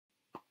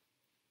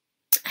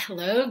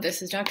Hello,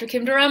 this is Dr.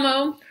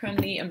 DrKimDeramo from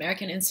the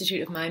American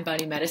Institute of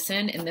Mind-Body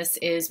Medicine, and this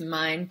is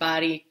Mind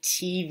Body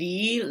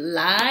TV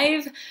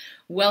Live.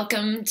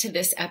 Welcome to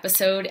this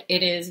episode.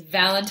 It is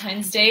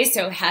Valentine's Day,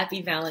 so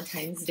happy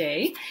Valentine's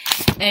Day.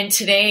 And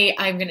today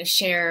I'm going to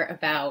share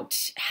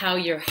about how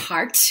your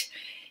heart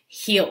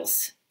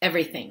heals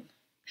everything.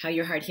 How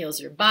your heart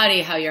heals your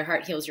body, how your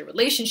heart heals your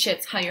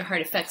relationships, how your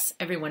heart affects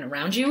everyone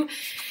around you.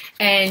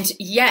 And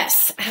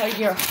yes, how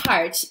your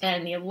heart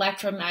and the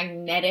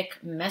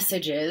electromagnetic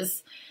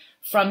messages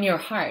from your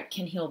heart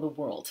can heal the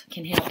world,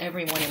 can heal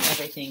everyone and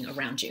everything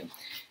around you.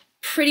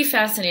 Pretty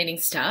fascinating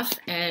stuff.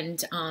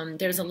 And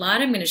there's a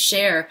lot I'm going to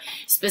share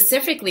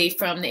specifically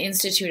from the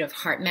Institute of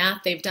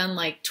HeartMath. They've done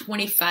like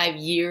 25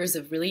 years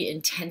of really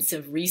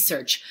intensive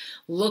research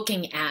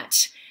looking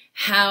at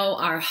how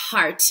our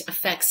heart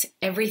affects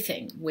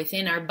everything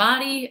within our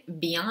body,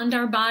 beyond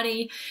our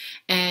body,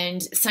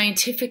 and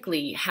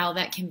scientifically how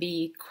that can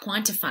be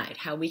quantified,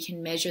 how we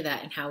can measure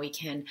that and how we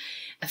can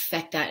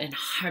affect that and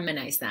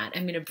harmonize that.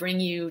 I'm going to bring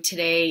you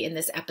today in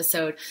this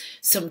episode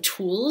some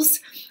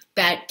tools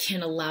that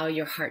can allow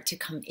your heart to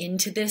come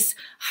into this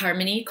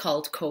harmony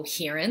called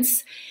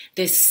coherence,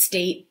 this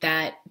state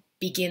that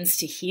begins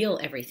to heal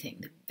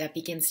everything, that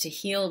begins to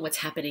heal what's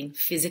happening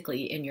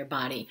physically in your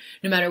body,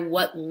 no matter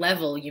what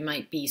level you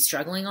might be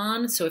struggling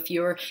on. So if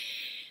you're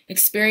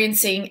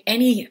experiencing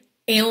any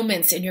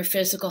ailments in your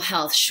physical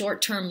health,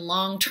 short-term,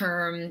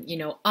 long-term,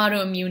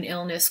 autoimmune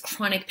illness,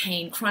 chronic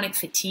pain, chronic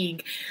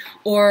fatigue,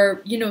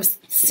 or,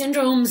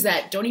 syndromes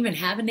that don't even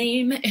have a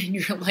name, and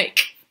you're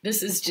like,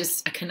 this is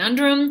just a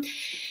conundrum,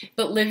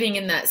 but living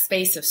in that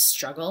space of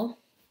struggle,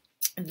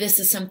 this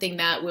is something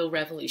that will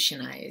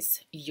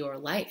revolutionize your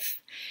life.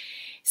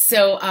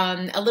 So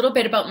a little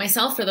bit about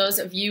myself for those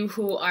of you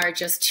who are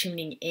just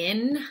tuning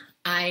in.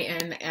 I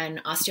am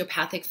an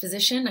osteopathic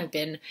physician. I've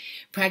been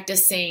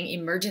practicing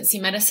emergency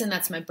medicine.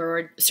 That's my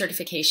board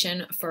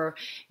certification for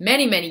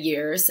many, many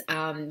years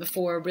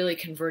before really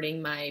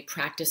converting my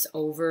practice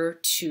over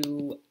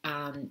to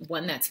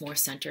one that's more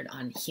centered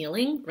on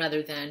healing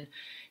rather than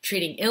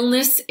treating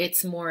illness.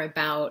 It's more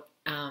about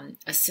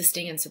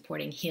assisting and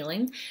supporting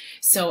healing.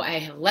 So I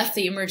have left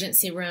the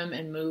emergency room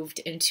and moved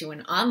into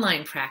an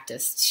online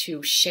practice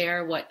to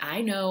share what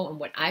I know and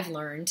what I've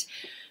learned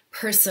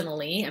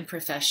personally and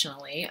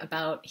professionally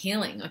about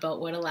healing, about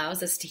what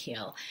allows us to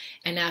heal.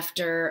 And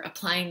after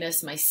applying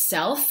this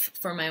myself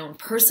for my own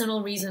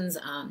personal reasons,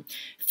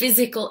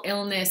 physical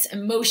illness,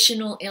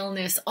 emotional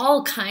illness,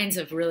 all kinds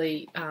of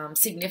really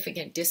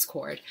significant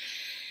discord,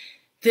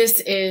 this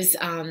is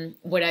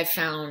what I've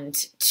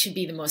found to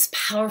be the most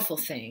powerful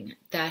thing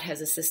that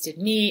has assisted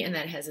me and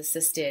that has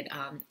assisted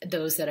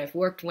those that I've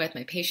worked with,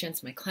 my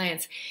patients, my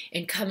clients,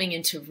 in coming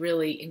into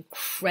really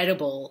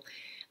incredible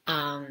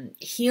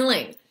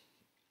healing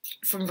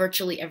from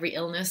virtually every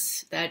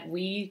illness that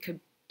we could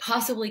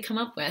possibly come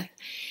up with,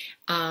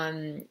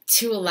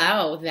 to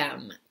allow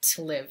them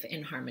to live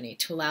in harmony,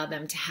 to allow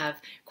them to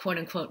have quote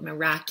unquote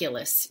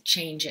miraculous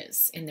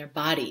changes in their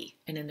body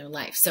and in their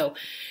life. So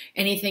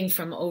anything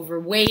from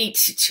overweight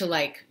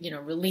to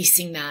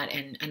releasing that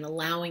and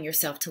allowing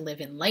yourself to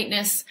live in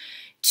lightness,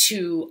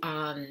 to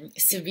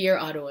severe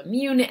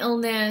autoimmune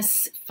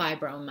illness,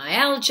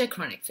 fibromyalgia,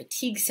 chronic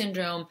fatigue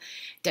syndrome,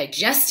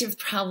 digestive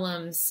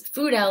problems,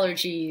 food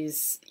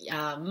allergies,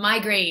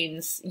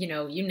 migraines,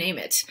 you name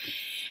it.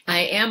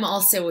 I am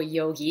also a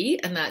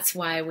yogi, and that's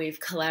why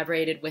we've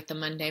collaborated with the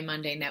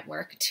Monday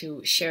Network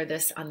to share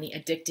this on the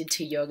Addicted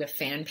to Yoga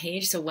fan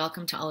page. So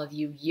welcome to all of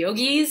you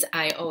yogis.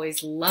 I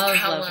always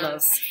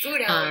love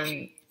food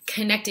allergy.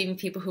 Connecting with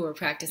people who are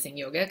practicing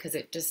yoga because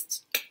it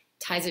just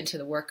ties into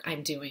the work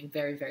I'm doing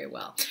very, very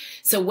well.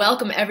 So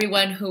welcome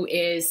everyone who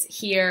is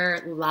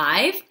here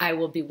live. I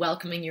will be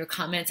welcoming your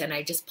comments, and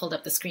I just pulled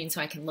up the screen so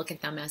I can look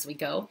at them as we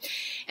go.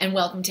 And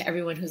welcome to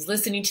everyone who's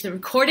listening to the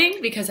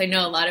recording, because I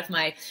know a lot of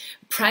my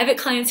private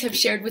clients have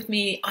shared with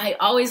me, I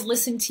always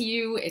listen to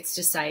you. It's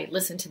just I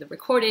listen to the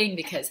recording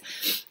because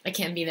I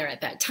can't be there at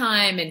that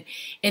time. And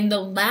in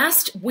the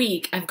last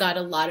week, I've got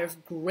a lot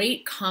of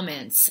great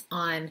comments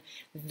on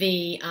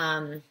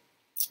the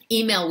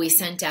email we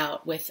sent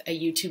out with a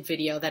YouTube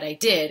video that I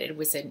did. It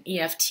was an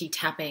EFT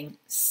tapping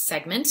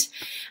segment.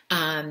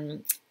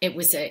 It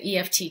was an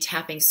EFT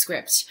tapping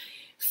script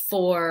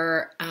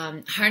for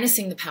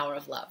harnessing the power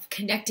of love,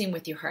 connecting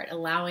with your heart,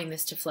 allowing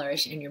this to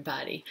flourish in your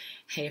body.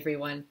 Hey,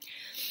 everyone.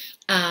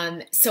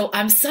 So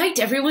I'm psyched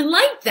everyone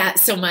liked that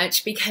so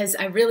much because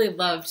I really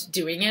loved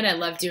doing it. I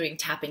love doing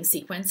tapping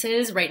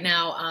sequences. Right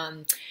now,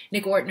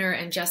 Nick Ortner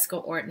and Jessica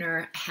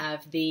Ortner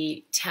have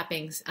the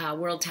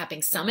World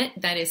Tapping Summit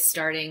that is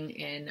starting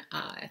in,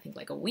 I think,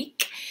 like a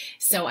week.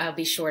 So I'll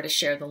be sure to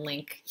share the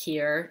link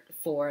here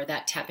for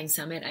that tapping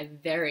summit. I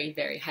very,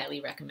 very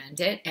highly recommend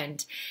it,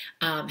 and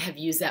have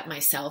used that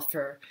myself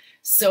for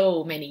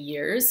so many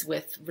years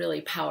with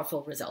really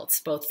powerful results,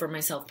 both for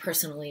myself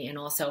personally and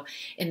also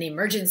in the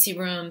emergency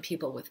room,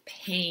 people with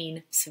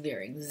pain,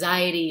 severe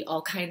anxiety,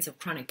 all kinds of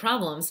chronic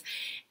problems,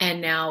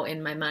 and now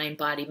in my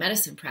mind-body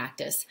medicine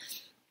practice.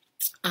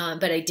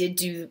 But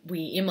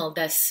we emailed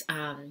this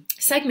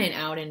segment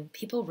out and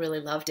people really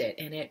loved it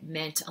and it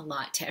meant a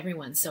lot to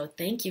everyone. So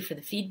thank you for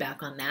the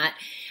feedback on that.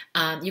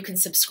 You can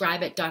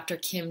subscribe at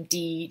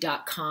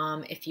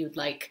drkimd.com if you'd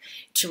like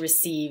to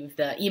receive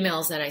the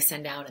emails that I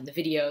send out and the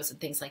videos and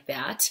things like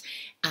that.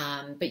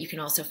 But you can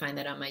also find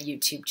that on my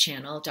YouTube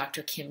channel,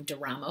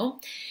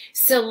 DrKimDeramo.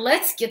 So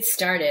let's get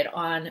started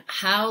on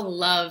how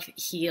love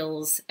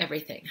heals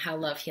everything, how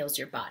love heals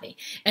your body.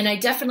 And I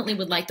definitely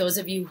would like those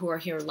of you who are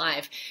here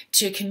live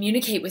to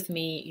communicate with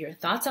me your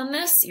thoughts on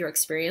this, your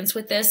experience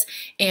with this,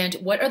 and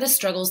what are the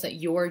struggles that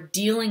you're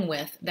dealing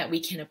with that we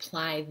can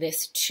apply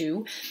this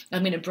to.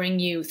 I'm going to bring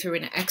you through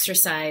an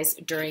exercise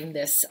during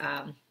this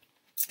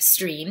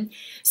stream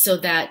so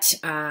that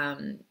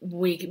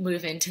we can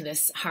move into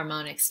this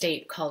harmonic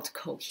state called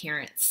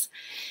coherence.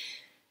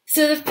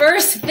 So the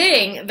first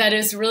thing that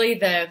is really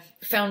the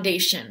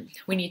foundation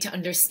we need to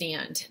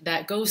understand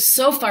that goes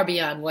so far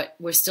beyond what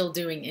we're still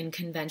doing in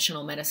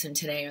conventional medicine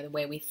today or the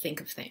way we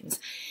think of things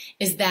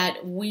is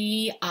that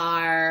we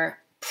are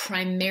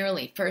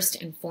primarily,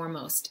 first and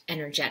foremost,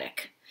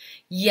 energetic.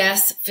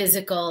 Yes,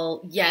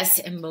 physical, yes,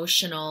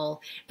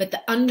 emotional, but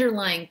the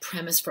underlying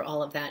premise for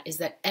all of that is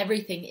that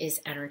everything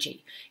is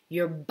energy.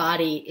 Your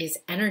body is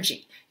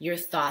energy. Your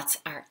thoughts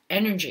are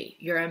energy.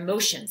 Your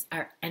emotions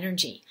are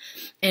energy.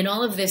 And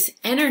all of this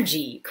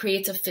energy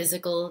creates a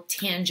physical,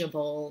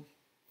 tangible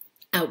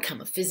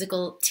outcome, a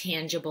physical,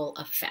 tangible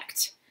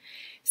effect.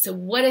 So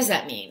what does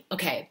that mean?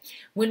 Okay,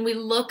 when we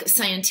look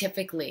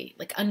scientifically,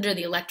 like under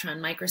the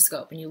electron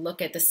microscope, and you look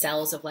at the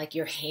cells of like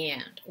your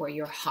hand or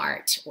your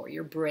heart or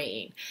your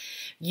brain,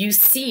 you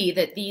see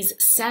that these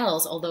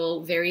cells,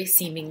 although very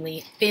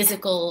seemingly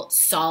physical,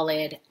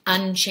 solid,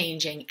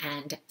 unchanging,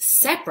 and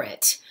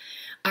separate,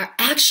 are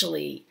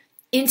actually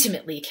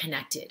intimately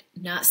connected,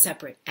 not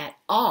separate at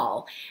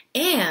all.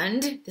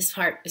 And this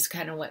part is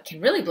kind of what can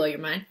really blow your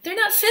mind. They're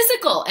not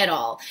physical at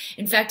all.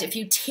 In fact, if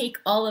you take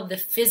all of the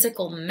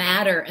physical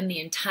matter in the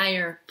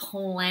entire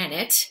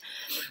planet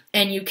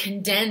and you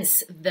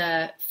condense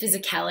the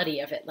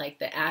physicality of it, like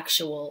the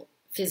actual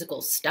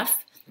physical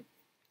stuff,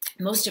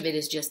 most of it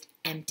is just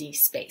empty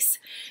space.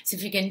 So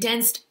if you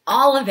condensed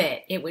all of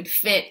it, it would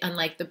fit on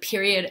like the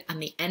period on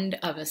the end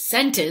of a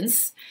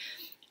sentence,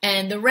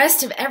 and the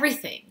rest of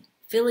everything,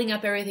 filling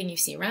up everything you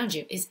see around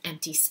you, is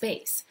empty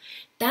space.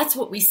 That's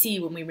what we see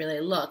when we really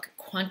look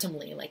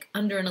quantumly, like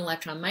under an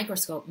electron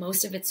microscope.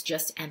 Most of it's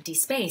just empty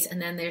space.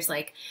 And then there's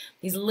like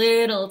these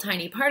little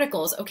tiny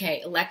particles,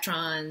 okay,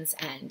 electrons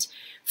and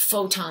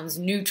photons,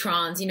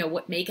 neutrons,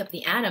 what make up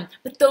the atom.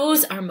 But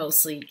those are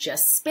mostly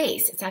just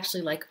space. It's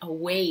actually like a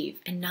wave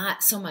and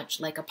not so much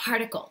like a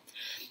particle.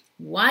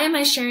 Why am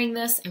I sharing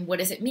this and what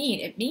does it mean?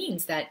 It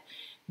means that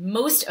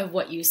most of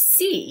what you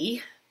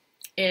see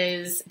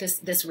is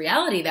this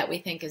reality that we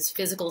think is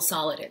physical,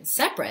 solid, and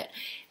separate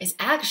is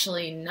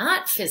actually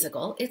not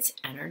physical, it's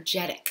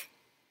energetic.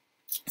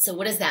 So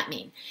what does that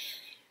mean?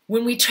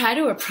 When we try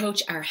to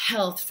approach our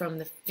health from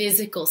the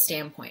physical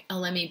standpoint, oh,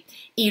 let me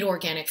eat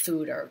organic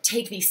food or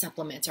take these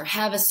supplements or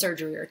have a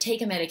surgery or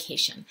take a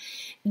medication,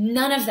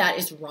 none of that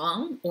is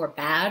wrong or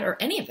bad or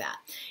any of that.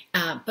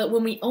 But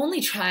when we only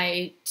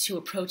try to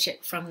approach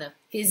it from the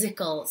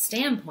physical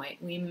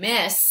standpoint, we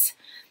miss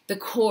the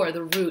core,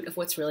 the root of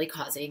what's really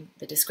causing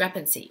the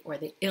discrepancy or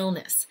the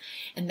illness.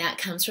 And that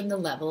comes from the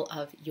level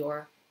of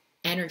your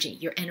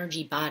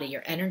energy body,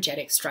 your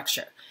energetic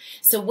structure.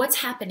 So what's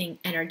happening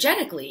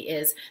energetically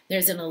is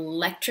there's an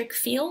electric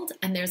field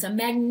and there's a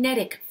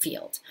magnetic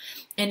field.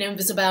 And it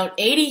was about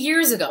 80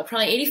 years ago,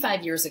 probably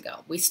 85 years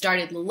ago, we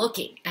started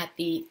looking at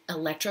the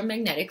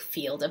electromagnetic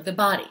field of the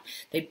body.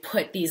 They'd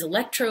put these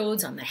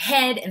electrodes on the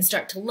head and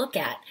start to look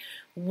at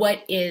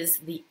what is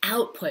the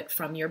output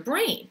from your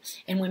brain.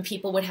 And when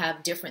people would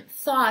have different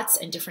thoughts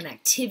and different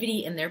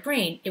activity in their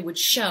brain, it would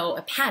show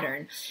a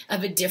pattern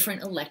of a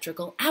different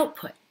electrical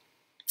output,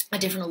 a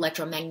different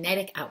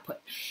electromagnetic output.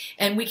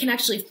 And we can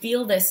actually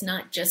feel this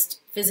not just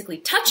physically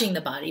touching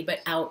the body, but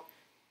out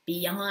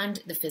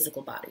beyond the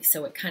physical body.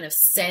 So it kind of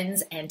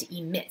sends and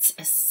emits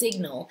a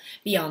signal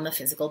beyond the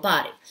physical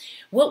body.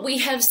 What we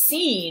have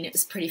seen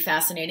is pretty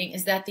fascinating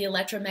is that the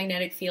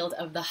electromagnetic field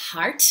of the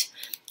heart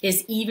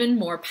is even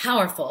more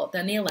powerful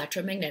than the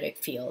electromagnetic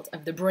field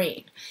of the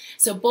brain.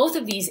 So both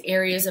of these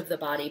areas of the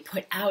body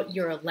put out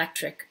your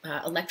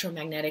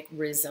electromagnetic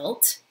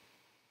result.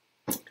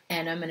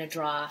 And I'm going to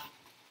draw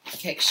a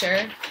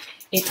picture.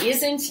 It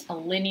isn't a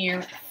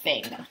linear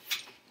thing.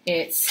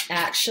 It's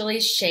actually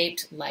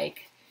shaped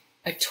like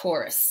a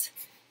torus.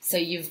 So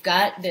you've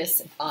got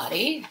this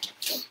body.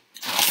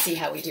 Let's see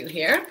how we do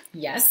here.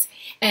 Yes.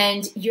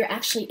 And you're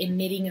actually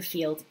emitting a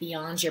field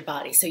beyond your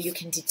body. So you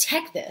can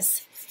detect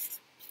this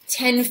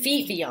 10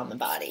 feet beyond the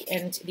body.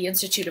 And the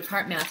Institute of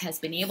HeartMath has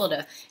been able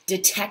to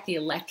detect the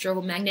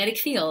electromagnetic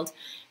field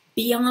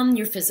beyond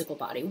your physical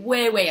body,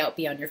 way, way out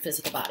beyond your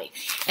physical body.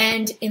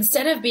 And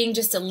instead of being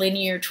just a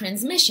linear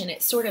transmission,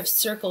 it sort of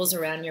circles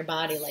around your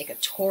body like a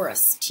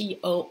torus,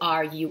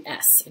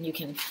 T-O-R-U-S. And you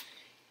can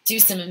do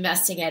some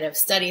investigative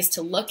studies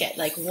to look at,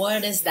 like,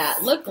 what does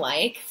that look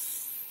like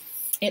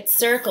It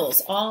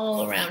circles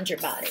all around your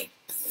body.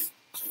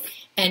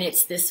 And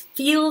it's this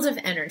field of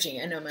energy.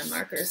 I know my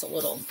marker is a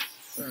little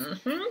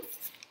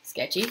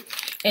sketchy.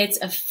 It's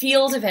a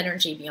field of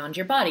energy beyond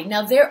your body.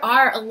 Now, there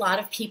are a lot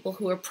of people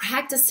who are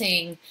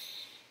practicing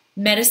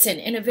medicine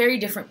in a very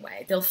different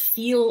way. They'll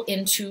feel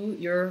into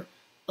your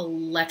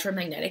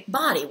electromagnetic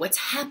body, what's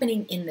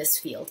happening in this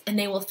field, and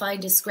they will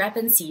find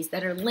discrepancies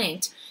that are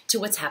linked to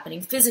what's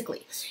happening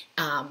physically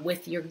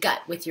with your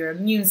gut, with your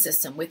immune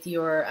system, with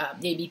your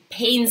maybe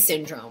pain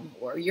syndrome,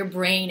 or your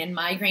brain and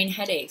migraine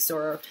headaches,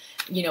 or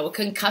a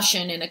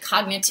concussion and a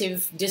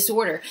cognitive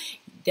disorder.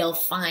 They'll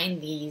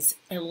find these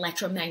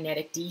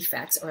electromagnetic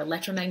defects or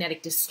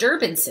electromagnetic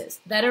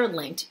disturbances that are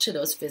linked to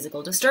those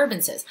physical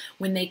disturbances.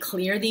 When they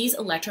clear these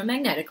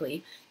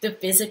electromagnetically, the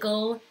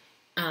physical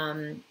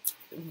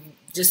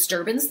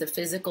disturbance, the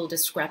physical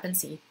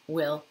discrepancy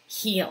will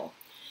heal.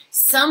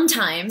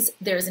 Sometimes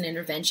there's an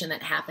intervention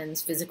that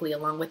happens physically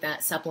along with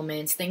that,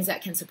 supplements, things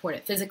that can support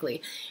it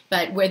physically.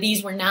 But where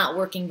these were not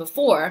working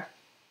before,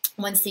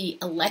 once the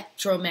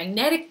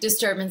electromagnetic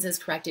disturbance is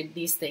corrected,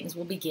 these things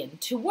will begin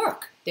to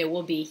work. There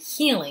will be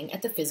healing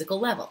at the physical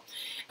level.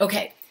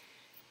 Okay,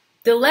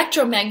 the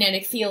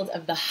electromagnetic field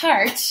of the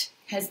heart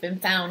has been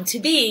found to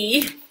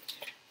be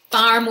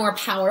far more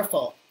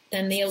powerful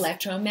than the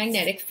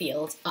electromagnetic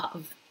field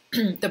of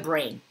the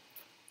brain.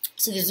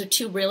 So these are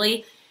two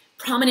really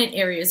prominent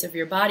areas of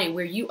your body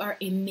where you are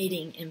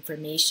emitting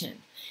information.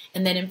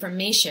 And that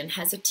information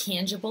has a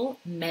tangible,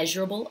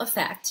 measurable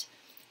effect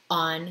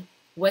on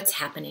what's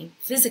happening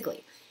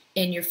physically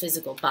in your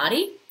physical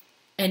body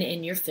and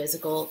in your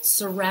physical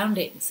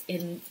surroundings,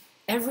 in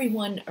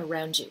everyone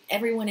around you.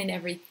 Everyone and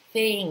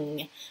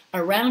everything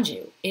around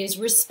you is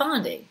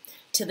responding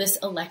to this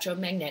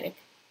electromagnetic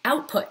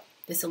output,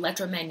 this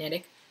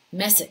electromagnetic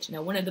message.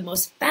 Now, one of the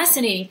most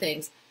fascinating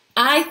things,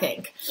 I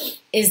think,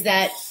 is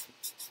that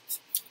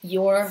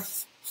your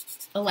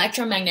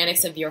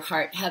electromagnetics of your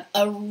heart have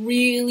a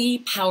really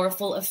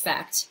powerful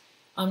effect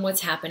on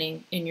what's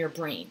happening in your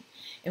brain.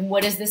 And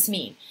what does this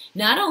mean?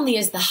 Not only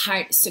is the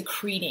heart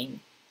secreting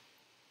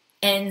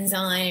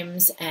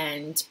enzymes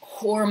and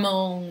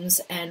hormones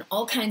and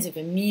all kinds of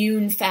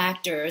immune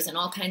factors and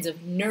all kinds of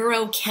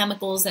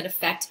neurochemicals that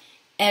affect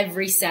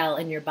every cell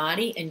in your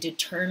body and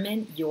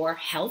determine your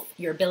health,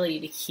 your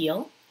ability to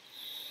heal,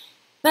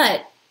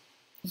 but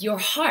your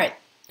heart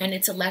and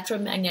its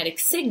electromagnetic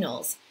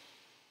signals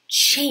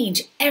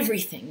change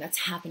everything that's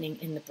happening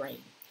in the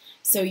brain.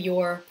 So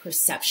your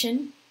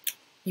perception,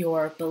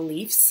 your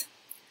beliefs,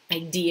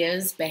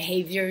 ideas,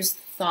 behaviors,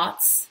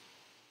 thoughts,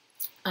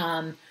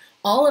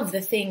 all of the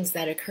things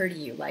that occur to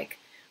you, like,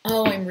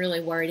 oh, I'm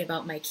really worried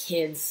about my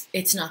kids,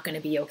 it's not going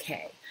to be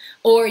okay.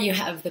 Or you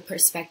have the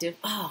perspective,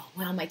 oh,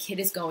 wow, my kid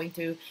is going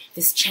through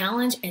this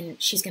challenge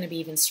and she's going to be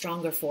even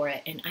stronger for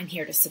it, and I'm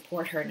here to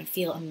support her, and I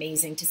feel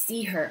amazing to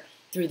see her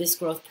through this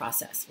growth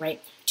process,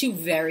 right? Two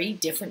very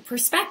different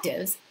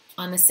perspectives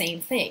on the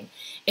same thing.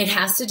 It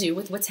has to do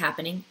with what's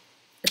happening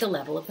at the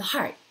level of the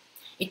heart.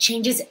 It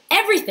changes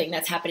everything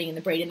that's happening in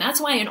the brain. And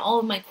that's why in all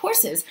of my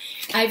courses,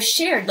 I've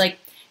shared, like,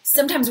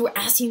 sometimes we're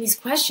asking these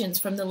questions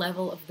from the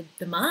level of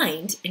the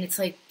mind, and it's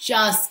like,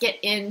 just get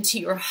into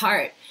your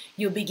heart.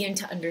 You'll begin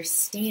to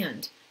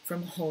understand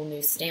from a whole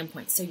new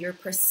standpoint. So your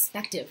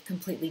perspective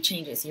completely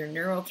changes. Your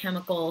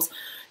neurochemicals,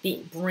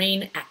 the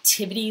brain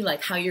activity,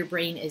 like how your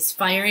brain is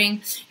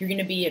firing, you're going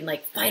to be in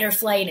like fight or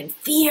flight and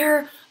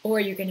fear,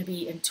 or you're going to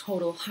be in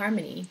total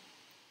harmony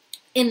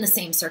in the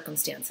same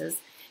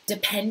circumstances,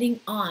 depending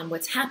on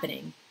what's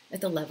happening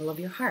at the level of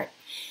your heart.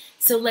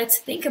 So let's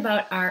think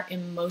about our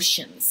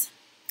emotions.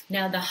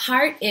 Now, the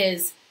heart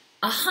is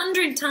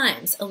 100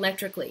 times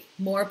electrically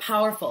more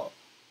powerful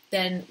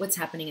than what's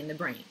happening in the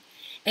brain.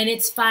 And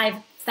it's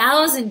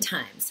 5,000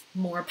 times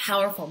more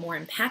powerful, more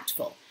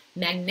impactful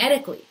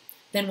magnetically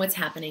than what's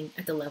happening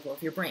at the level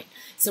of your brain.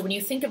 So when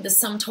you think of the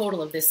sum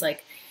total of this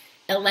like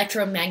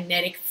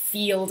electromagnetic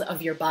field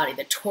of your body,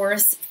 the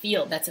torus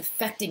field that's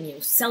affecting you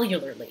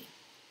cellularly,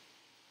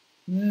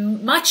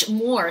 much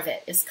more of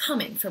it is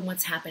coming from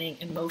what's happening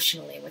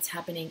emotionally, what's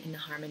happening in the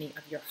harmony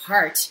of your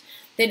heart,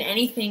 than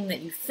anything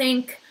that you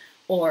think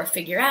or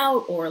figure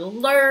out or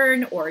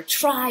learn or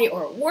try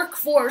or work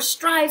for, or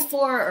strive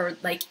for, or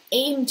like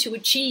aim to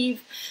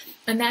achieve.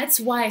 And that's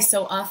why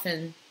so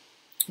often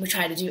we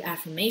try to do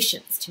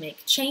affirmations to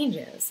make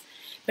changes.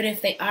 But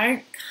if they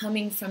aren't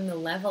coming from the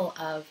level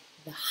of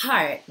the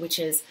heart, which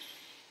is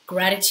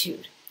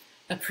gratitude,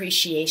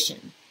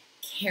 appreciation,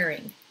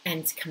 caring,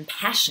 and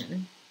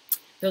compassion,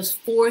 those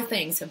four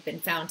things have been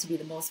found to be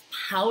the most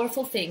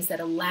powerful things that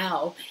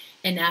allow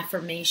an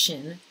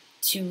affirmation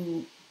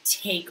to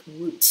take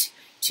root,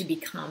 to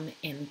become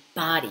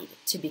embodied,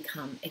 to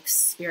become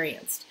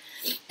experienced.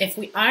 If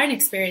we aren't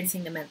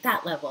experiencing them at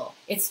that level,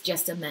 it's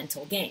just a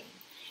mental game.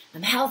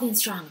 I'm healthy and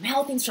strong, I'm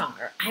healthy and strong,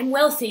 or I'm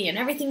wealthy and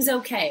everything's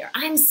okay, or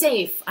I'm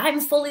safe, I'm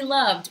fully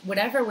loved,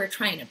 whatever we're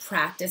trying to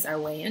practice our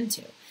way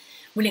into.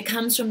 When it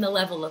comes from the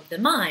level of the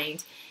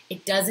mind,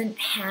 it doesn't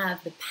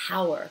have the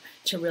power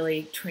to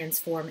really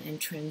transform and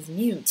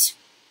transmute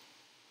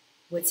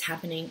what's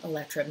happening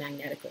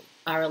electromagnetically.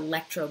 our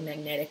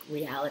electromagnetic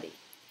reality.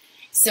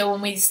 So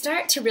when we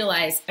start to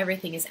realize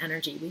everything is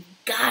energy, we've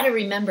got to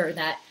remember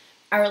that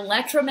our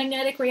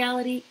electromagnetic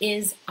reality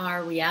is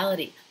our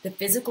reality. The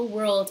physical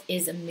world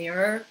is a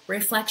mirror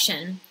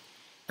reflection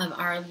of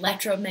our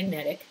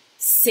electromagnetic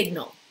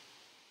signal.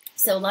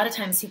 So a lot of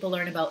times people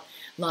learn about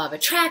law of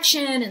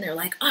attraction and they're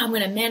like, oh, I'm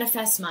going to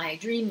manifest my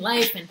dream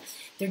life, and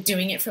they're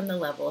doing it from the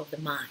level of the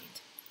mind.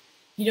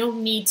 You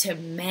don't need to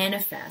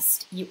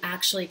manifest, you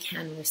actually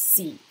can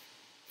receive.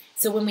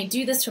 So when we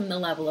do this from the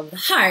level of the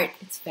heart,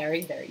 it's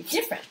very, very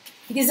different.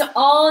 Because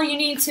all you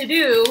need to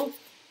do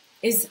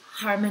is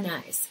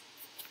harmonize.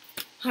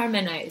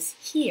 Harmonize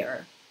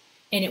here,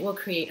 and it will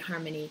create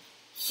harmony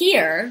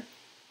here.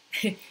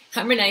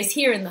 Harmonize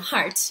here in the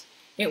heart.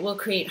 It will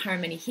create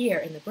harmony here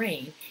in the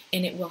brain,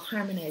 and it will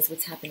harmonize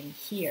what's happening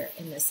here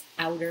in this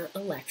outer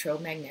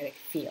electromagnetic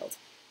field.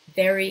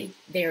 Very,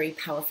 very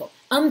powerful.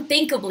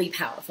 Unthinkably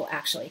powerful,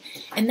 actually.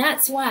 And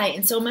that's why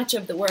in so much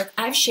of the work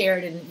I've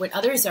shared and what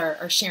others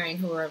are sharing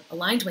who are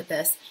aligned with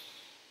this,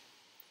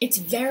 it's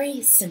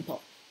very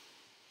simple.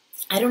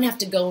 I don't have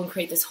to go and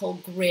create this whole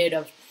grid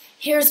of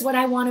here's what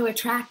I want to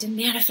attract and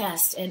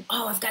manifest, and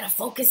oh, I've got to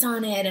focus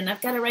on it, and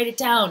I've got to write it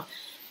down.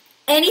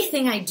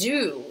 Anything I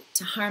do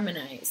to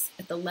harmonize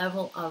at the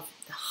level of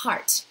the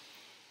heart,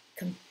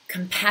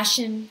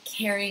 compassion,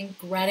 caring,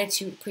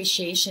 gratitude,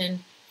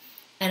 appreciation,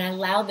 and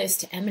allow this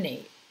to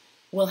emanate,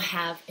 will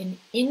have an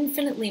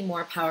infinitely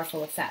more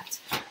powerful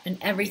effect on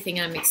everything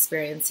I'm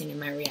experiencing in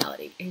my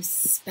reality,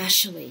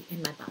 especially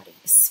in my body,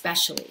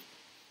 especially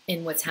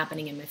in what's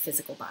happening in my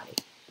physical body.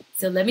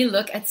 So let me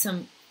look at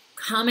some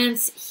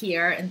comments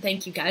here, and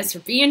thank you guys for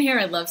being here.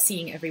 I love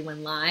seeing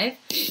everyone live.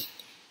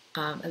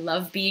 I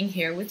love being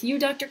here with you,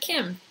 Dr.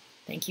 Kim.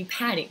 Thank you,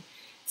 Patty.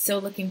 So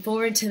looking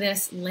forward to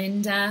this.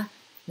 Linda,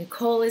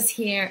 Nicole is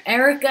here.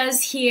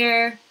 Erica's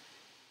here.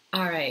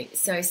 All right,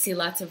 so I see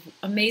lots of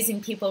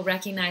amazing people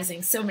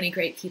recognizing so many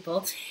great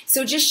people.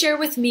 So just share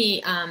with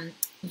me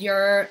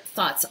your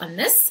thoughts on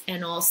this,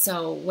 and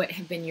also what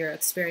have been your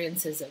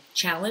experiences of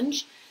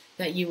challenge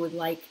that you would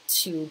like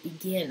to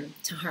begin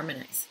to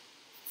harmonize.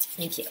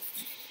 Thank you.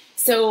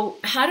 So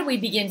how do we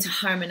begin to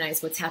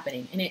harmonize what's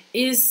happening? And it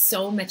is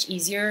so much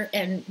easier.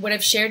 And what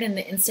I've shared in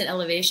the Instant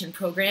Elevation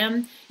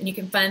program, and you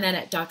can find that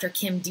at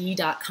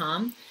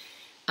DrKimD.com,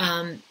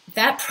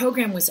 that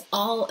program was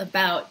all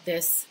about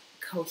this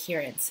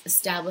coherence,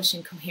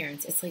 establishing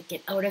coherence. It's like,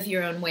 get out of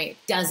your own way. It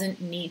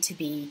doesn't need to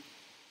be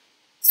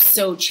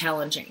so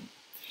challenging.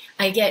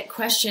 I get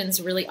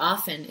questions really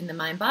often in the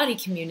mind-body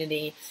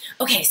community.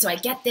 Okay, so I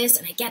get this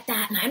and I get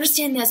that and I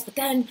understand this, but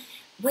then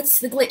what's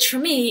the glitch for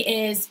me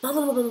is blah,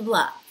 blah, blah, blah,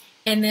 blah.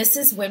 And this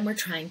is when we're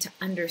trying to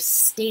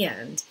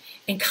understand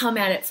and come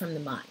at it from the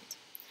mind.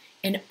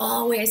 And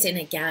always and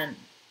again,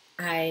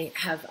 I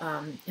have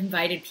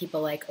invited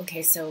people like,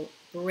 okay, so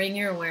bring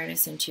your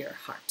awareness into your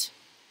heart.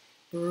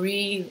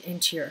 Breathe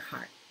into your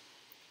heart.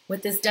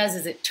 What this does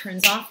is it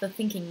turns off the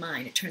thinking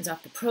mind. It turns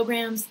off the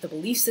programs, the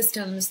belief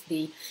systems,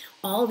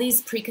 all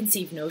these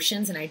preconceived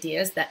notions and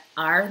ideas that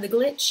are the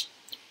glitch,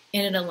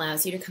 and it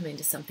allows you to come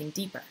into something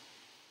deeper.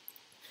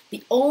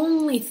 The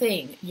only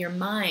thing your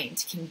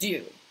mind can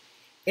do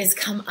is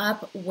come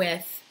up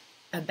with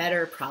a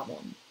better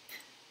problem.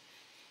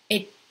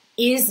 It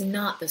is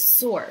not the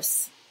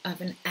source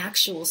of an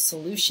actual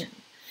solution.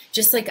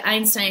 Just like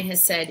Einstein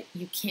has said,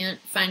 you can't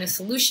find a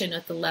solution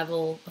at the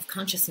level of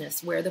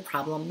consciousness where the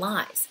problem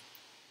lies.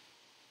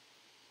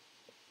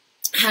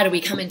 How do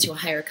we come into a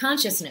higher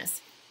consciousness?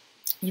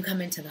 You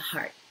come into the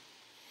heart.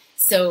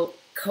 So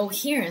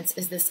coherence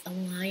is this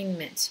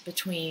alignment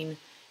between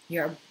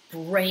your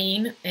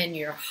brain and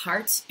your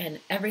heart and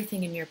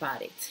everything in your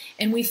body.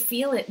 And we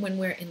feel it when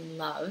we're in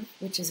love,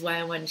 which is why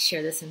I wanted to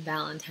share this in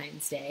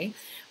Valentine's Day.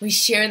 We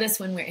share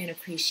this when we're in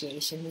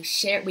appreciation.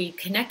 We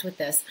connect with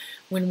this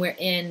when we're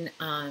in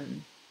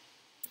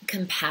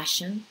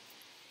compassion.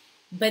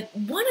 But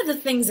one of the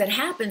things that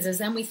happens is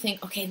then we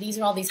think, okay, these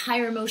are all these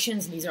higher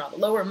emotions, and these are all the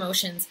lower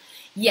emotions.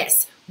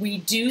 Yes, we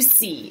do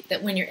see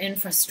that when you're in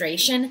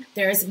frustration,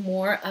 there is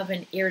more of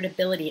an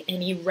irritability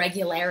and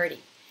irregularity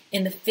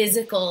in the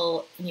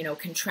physical,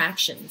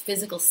 contraction,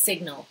 physical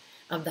signal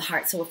of the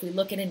heart. So if we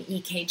look at an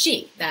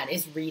EKG, that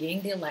is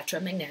reading the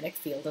electromagnetic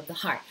field of the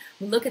heart.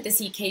 We look at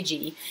this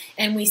EKG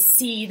and we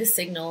see the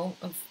signal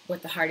of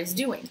what the heart is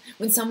doing.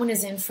 When someone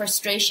is in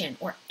frustration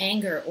or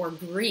anger or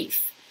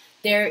grief,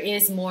 there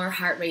is more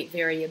heart rate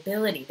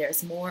variability.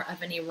 There's more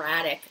of an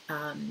erratic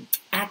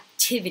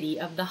activity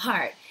of the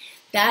heart.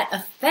 That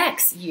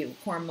affects you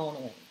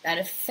hormonally, that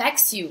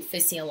affects you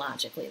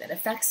physiologically, that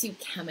affects you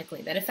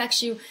chemically, that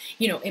affects you,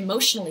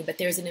 emotionally, but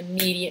there's an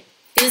immediate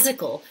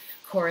physical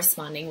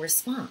corresponding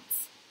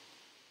response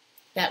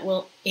that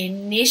will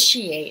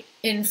initiate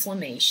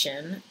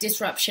inflammation,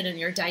 disruption in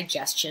your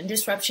digestion,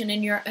 disruption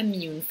in your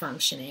immune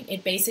functioning.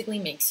 It basically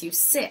makes you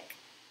sick.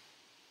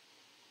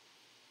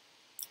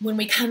 When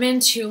we come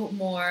into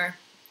more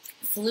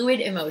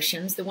fluid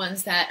emotions, the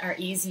ones that are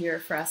easier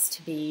for us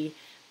to be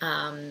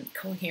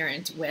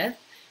coherent with,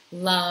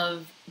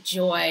 love,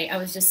 joy. I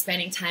was just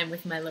spending time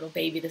with my little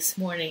baby this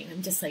morning.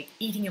 I'm just like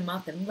eating him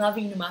up and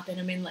loving him up. And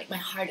I mean, like, my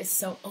heart is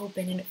so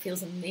open and it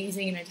feels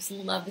amazing. And I just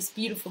love this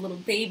beautiful little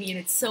baby. And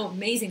it's so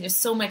amazing. There's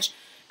so much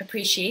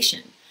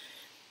appreciation.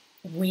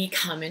 We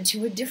come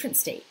into a different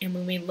state. And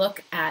when we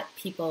look at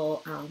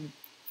people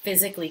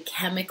physically,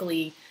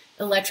 chemically,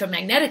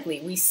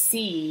 electromagnetically, we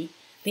see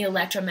the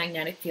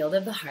electromagnetic field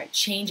of the heart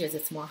changes.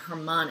 It's more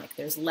harmonic.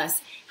 There's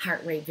less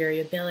heart rate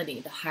variability.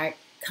 The heart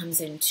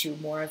comes into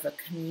more of a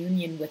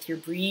communion with your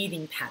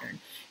breathing pattern.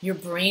 Your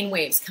brain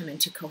waves come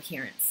into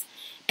coherence.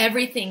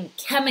 Everything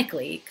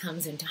chemically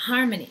comes into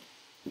harmony.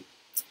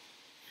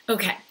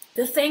 Okay,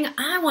 the thing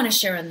I want to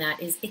share on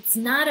that is it's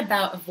not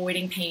about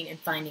avoiding pain and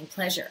finding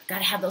pleasure. Got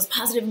to have those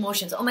positive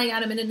emotions. Oh my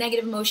God, I'm in a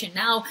negative emotion.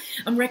 Now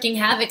I'm wreaking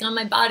havoc on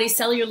my body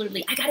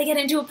cellularly. I got to get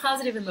into a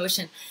positive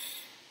emotion.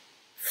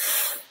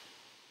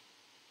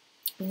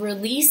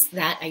 Release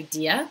that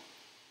idea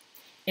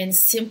and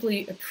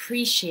simply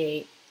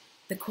appreciate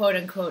the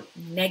quote-unquote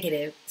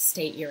negative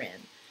state you're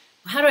in.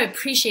 How do I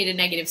appreciate a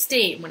negative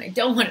state when I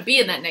don't want to be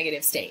in that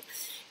negative state?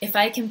 If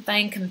I can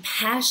find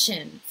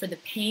compassion for the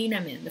pain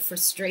I'm in, the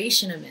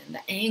frustration I'm in, the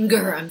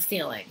anger I'm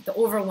feeling, the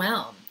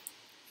overwhelm,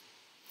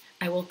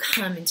 I will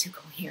come into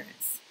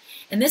coherence.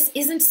 And this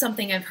isn't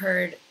something I've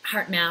heard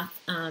HeartMath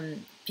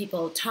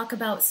people talk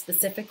about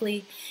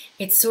specifically.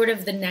 It's sort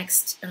of the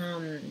next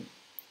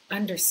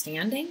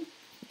understanding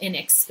and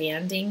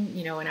expanding,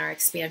 in our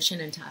expansion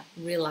into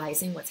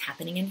realizing what's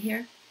happening in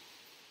here.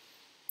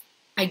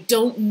 I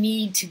don't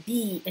need to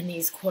be in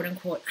these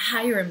quote-unquote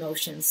higher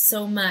emotions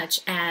so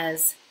much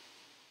as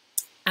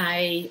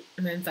I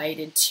am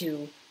invited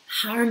to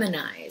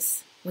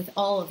harmonize with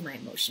all of my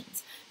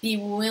emotions. Be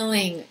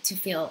willing to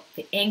feel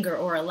the anger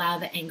or allow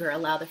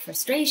the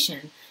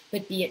frustration,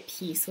 but be at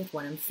peace with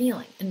what I'm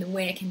feeling. And the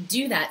way I can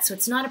do that, so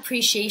it's not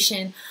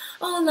appreciation,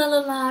 oh, la, la,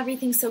 la,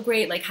 everything's so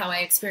great, like how I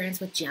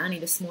experienced with Johnny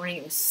this morning.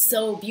 It was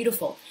so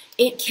beautiful.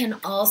 It can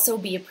also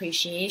be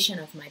appreciation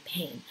of my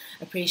pain,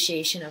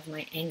 appreciation of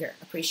my anger,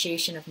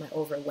 appreciation of my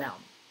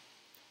overwhelm.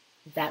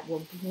 That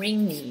will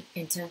bring me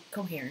into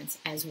coherence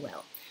as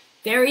well.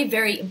 Very,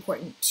 very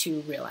important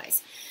to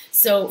realize.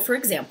 So, for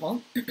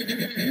example,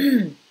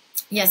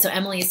 so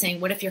Emily is saying,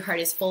 what if your heart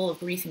is full of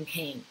grief and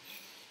pain?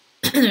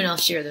 And I'll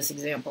share this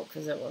example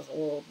because it was a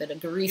little bit of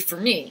grief for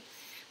me.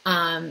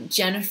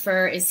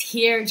 Jennifer is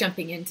here,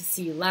 jumping in to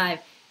see you live.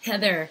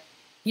 Heather,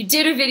 you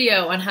did a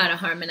video on how to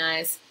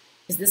harmonize.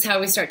 Is this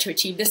how we start to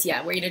achieve this? Yeah,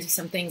 we're going to do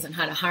some things on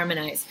how to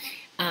harmonize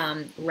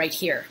right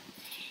here.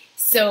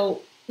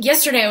 So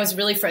yesterday I was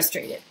really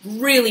frustrated.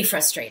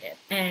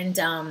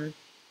 And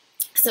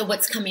so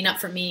what's coming up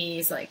for me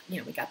is like, we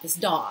got this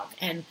dog.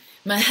 And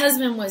my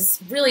husband was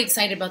really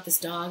excited about this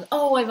dog.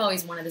 Oh, I've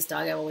always wanted this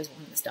dog.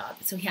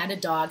 So he had a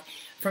dog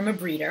from a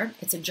breeder.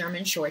 It's a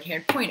German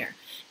short-haired pointer.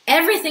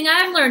 Everything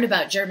I've learned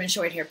about German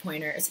short-haired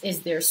pointers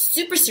is they're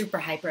super, super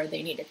hyper.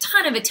 They need a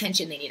ton of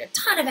attention. They need a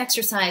ton of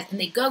exercise. And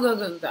they go, go,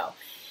 go, go.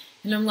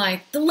 And I'm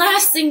like, the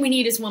last thing we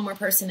need is one more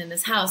person in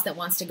this house that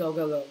wants to go,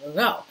 go, go, go,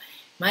 go.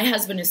 My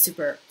husband is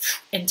super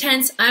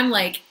intense. I'm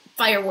like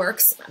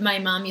fireworks. My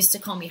mom used to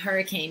call me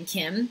Hurricane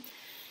Kim.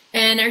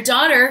 And our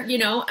daughter,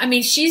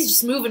 she's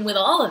just moving with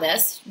all of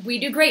this. We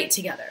do great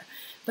together.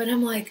 But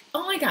I'm like,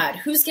 oh my God,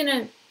 who's going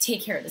to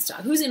take care of this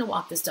dog? Who's going to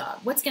walk this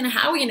dog?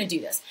 How are we going to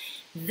do this?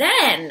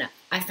 Then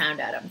I found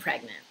out I'm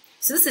pregnant.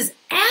 So this is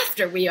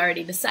after we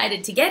already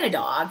decided to get a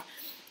dog.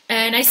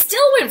 And I still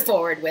went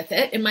forward with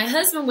it. And my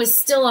husband was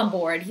still on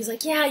board. He's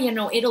like, yeah,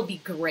 it'll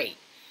be great.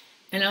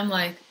 And I'm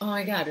like, oh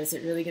my God, is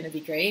it really going to be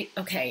great?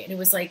 Okay. And it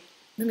was like,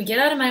 let me get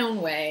out of my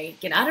own way,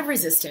 get out of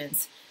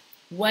resistance.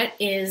 What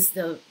is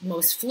the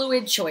most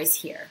fluid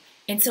choice here?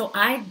 And so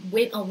I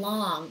went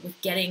along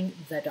with getting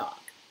the dog.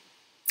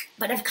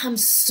 But I've come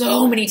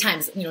so many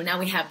times, now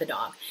we have the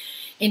dog,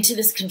 into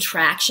this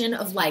contraction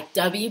of like,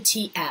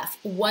 WTF,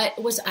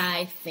 what was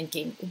I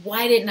thinking?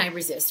 Why didn't I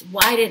resist?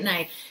 Why didn't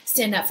I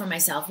stand up for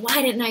myself?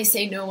 Why didn't I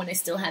say no when I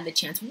still had the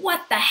chance?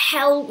 What the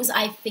hell was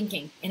I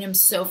thinking? And I'm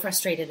so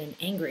frustrated and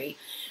angry.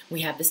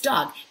 We have this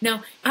dog.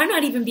 Now, I'm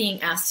not even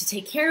being asked to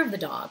take care of the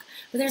dog,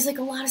 but there's like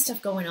a lot of stuff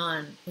going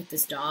on with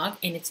this dog,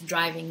 and it's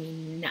driving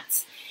me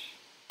nuts.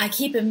 I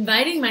keep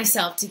inviting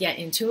myself to get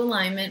into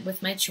alignment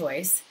with my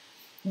choice,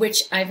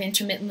 which I've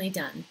intermittently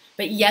done.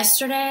 But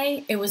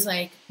yesterday, it was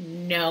like,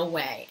 no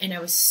way. And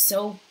I was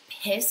so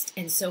pissed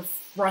and so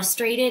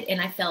frustrated, and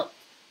I felt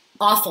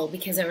awful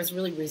because I was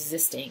really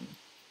resisting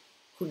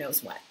who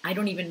knows what. I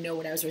don't even know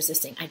what I was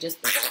resisting. I just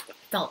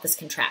felt this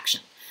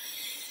contraction.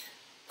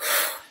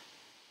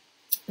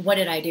 What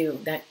did I do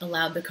that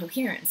allowed the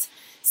coherence?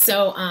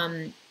 So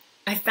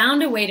I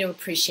found a way to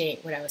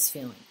appreciate what I was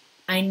feeling.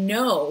 I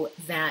know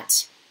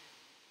that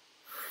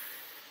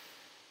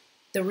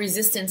the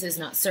resistance is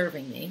not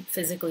serving me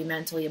physically,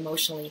 mentally,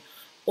 emotionally,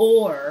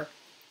 or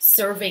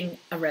serving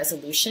a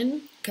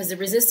resolution, because the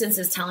resistance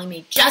is telling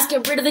me, just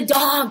get rid of the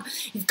dog.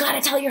 You've got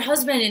to tell your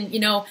husband.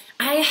 And,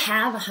 I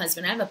have a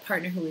husband. I have a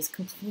partner who is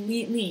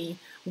completely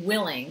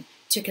willing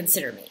to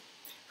consider me,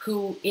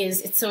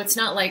 so it's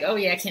not like, oh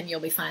yeah, Kim, you'll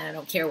be fine. I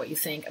don't care what you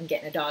think. I'm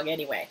getting a dog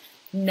anyway.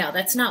 No,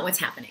 that's not what's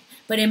happening.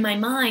 But in my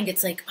mind,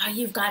 it's like, oh,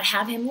 you've got to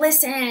have him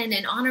listen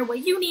and honor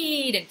what you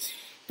need.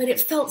 But it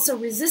felt so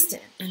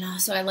resistant.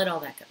 And so I let all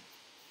that go.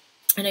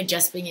 And I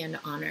just began to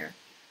honor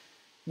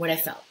what I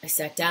felt. I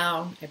sat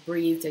down, I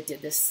breathed, I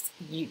did this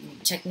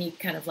technique,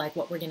 kind of like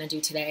what we're going to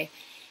do today.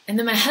 And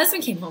then my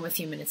husband came home a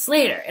few minutes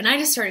later, and I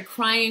just started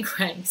crying.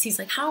 Because he's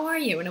like, how are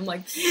you? And I'm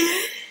like,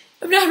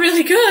 I'm not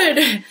really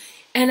good.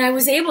 And I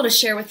was able to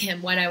share with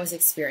him what I was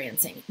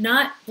experiencing,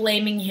 not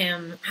blaming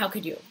him. How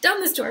could you have done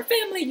this to our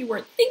family? You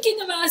weren't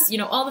thinking of us.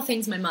 All the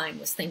things my mind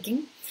was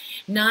thinking,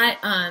 not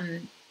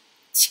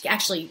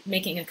actually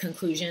making a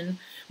conclusion.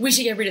 We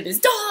should get rid of this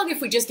dog.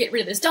 If we just get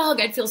rid of this dog,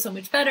 I'd feel so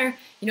much better.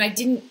 I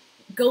didn't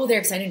go there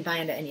because I didn't buy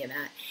into any of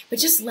that. But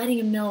just letting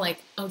him know,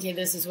 like, okay,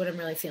 this is what I'm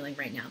really feeling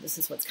right now. This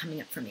is what's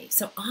coming up for me.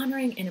 So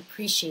honoring and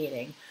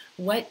appreciating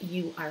what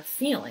you are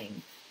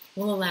feeling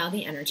will allow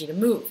the energy to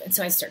move. And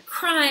so I start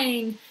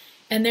crying.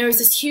 And there was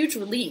this huge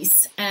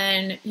release,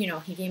 and,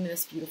 he gave me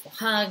this beautiful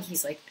hug.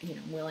 He's like,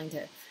 I'm willing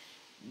to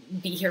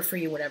be here for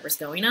you, whatever's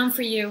going on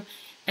for you.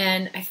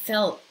 And I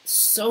felt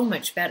so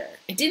much better.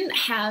 I didn't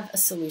have a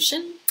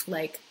solution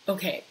like,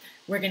 okay,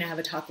 we're going to have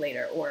a talk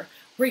later, or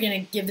we're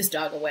going to give this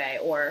dog away,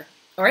 or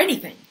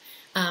anything.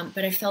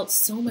 But I felt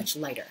so much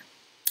lighter.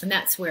 And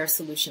that's where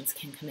solutions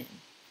can come in.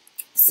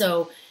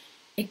 So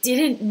it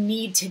didn't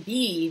need to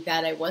be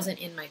that I wasn't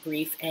in my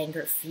grief,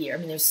 anger, fear. I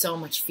mean, there's so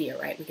much fear,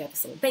 right? We got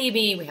this little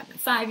baby, we have my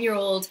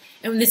 5-year-old,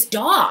 and this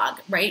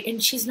dog, right?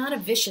 And she's not a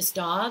vicious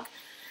dog,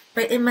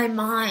 but in my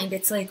mind,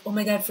 it's like, oh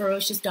my God,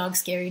 ferocious dog,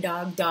 scary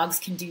dog. Dogs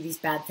can do these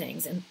bad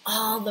things. And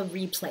all the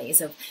replays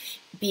of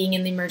being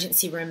in the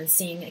emergency room and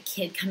seeing a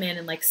kid come in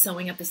and like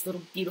sewing up this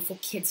little beautiful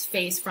kid's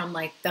face from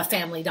like the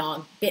family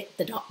dog bit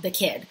the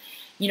kid,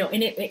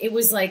 and it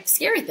was like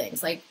scary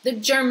things, like the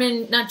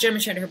not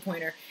German Shepherd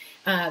Pointer,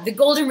 the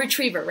golden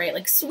retriever, right?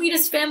 Like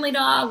sweetest family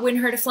dog,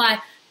 wouldn't hurt a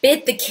fly,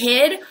 bit the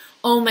kid.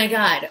 Oh my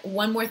God.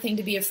 One more thing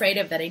to be afraid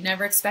of that I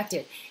never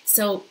expected.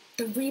 So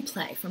the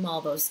replay from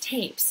all those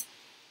tapes,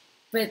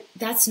 but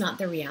that's not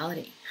the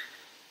reality.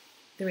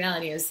 The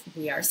reality is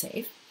we are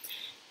safe.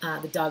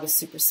 The dog is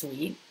super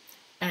sweet,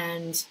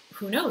 and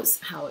who knows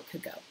how it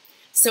could go.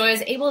 So I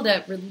was able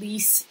to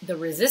release the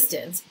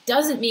resistance.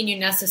 Doesn't mean you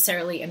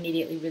necessarily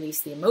immediately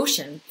release the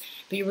emotion,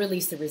 but you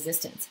release the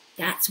resistance.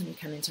 That's when you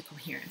come into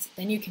coherence.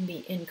 Then you can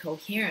be in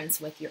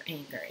coherence with your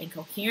anger, in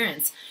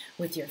coherence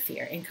with your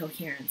fear, in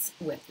coherence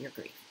with your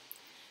grief.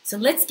 So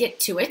let's get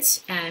to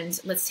it, and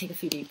let's take a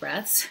few deep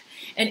breaths.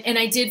 And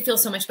I did feel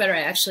so much better.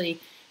 I actually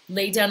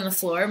laid down on the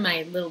floor.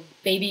 My little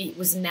baby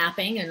was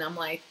napping, and I'm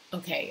like,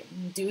 okay,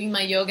 I'm doing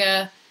my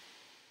yoga.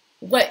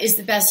 What is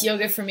the best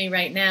yoga for me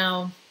right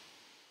now?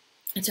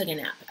 I took a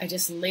nap. I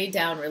just laid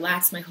down,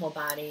 relaxed my whole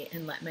body,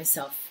 and let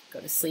myself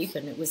go to sleep,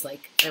 and it was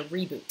like a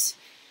reboot.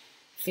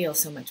 Feel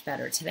so much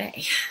better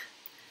today.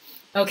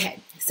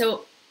 Okay,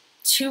 so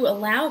to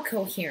allow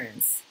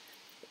coherence,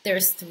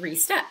 there's 3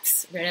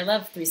 steps, right? I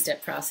love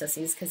 3-step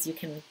processes because you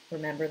can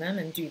remember them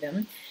and do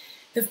them.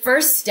 The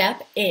first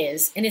step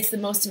is, and it's the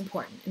most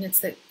important, and it's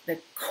the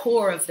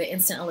core of the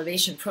Instant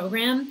Elevation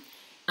program,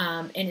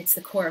 and it's the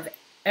core of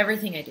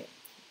everything I do,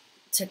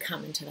 to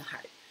come into the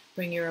heart.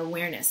 Bring your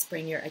awareness,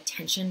 bring your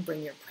attention,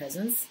 bring your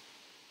presence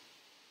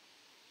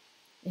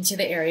into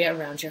the area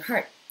around your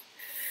heart.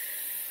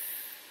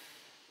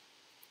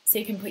 So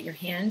you can put your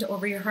hand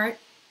over your heart,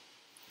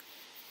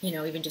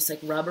 even just like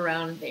rub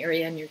around the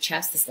area in your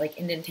chest, this like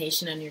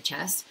indentation on your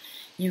chest.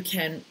 You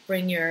can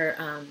bring your,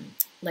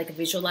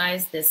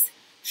 visualize this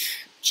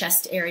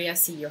chest area,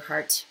 see your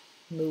heart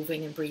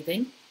moving and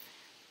breathing.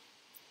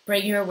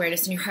 Bring your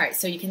awareness in your heart.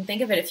 So you can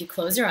think of it if you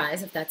close your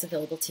eyes, if that's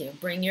available to you.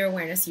 Bring your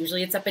awareness.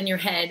 Usually it's up in your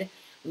head.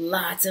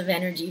 Lots of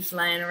energy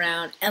flying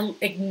around,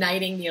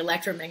 igniting the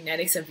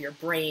electromagnetics of your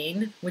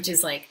brain, which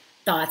is like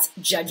thoughts,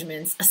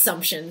 judgments,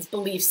 assumptions,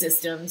 belief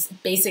systems,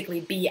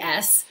 basically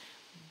BS,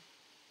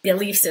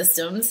 belief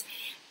systems,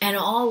 and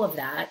all of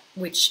that,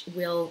 which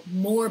will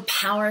more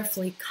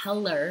powerfully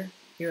color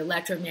your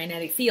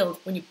electromagnetic field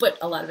when you put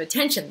a lot of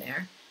attention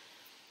there.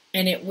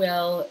 And it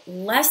will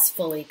less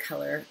fully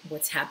color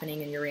what's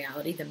happening in your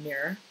reality, the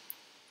mirror,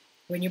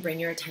 when you bring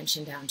your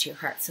attention down to your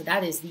heart. So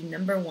that is the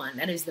number one.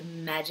 That is the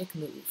magic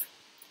move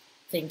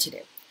thing to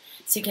do.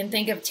 So you can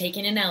think of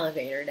taking an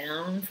elevator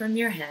down from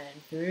your head,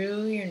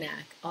 through your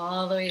neck,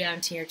 all the way down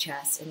to your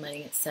chest, and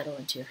letting it settle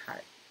into your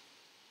heart.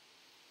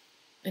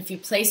 If you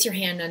place your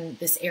hand on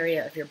this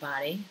area of your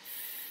body,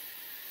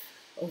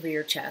 over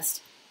your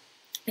chest,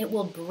 it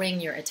will bring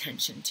your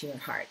attention to your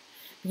heart,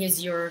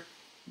 because your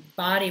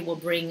body will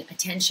bring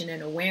attention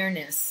and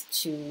awareness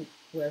to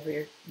wherever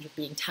you're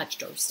being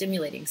touched or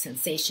stimulating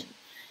sensation.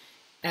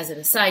 As an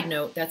aside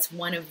note, that's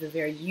one of the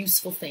very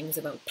useful things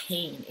about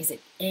pain, is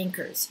it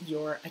anchors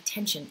your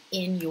attention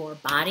in your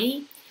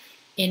body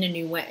in a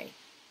new way.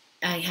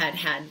 I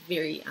had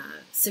very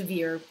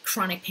severe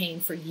chronic pain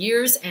for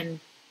years, and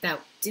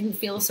that didn't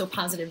feel so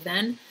positive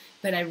then,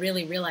 but I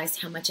really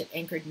realized how much it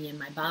anchored me in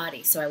my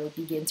body. So I would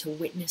begin to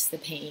witness the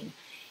pain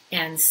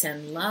and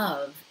send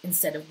love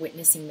instead of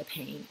witnessing the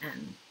pain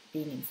and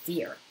being in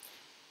fear.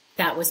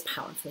 That was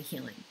powerfully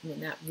healing. I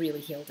mean, that really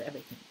healed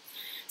everything.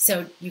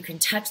 So you can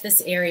touch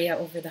this area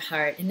over the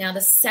heart. And now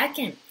the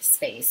second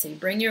space, so you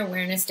bring your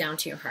awareness down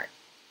to your heart.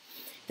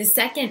 The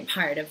second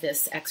part of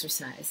this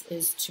exercise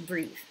is to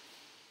breathe.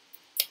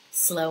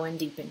 Slow and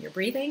deepen your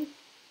breathing.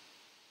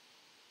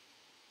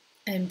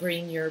 And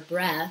bring your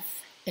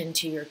breath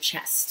into your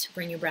chest.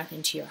 Bring your breath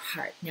into your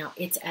heart. Now,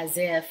 it's as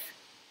if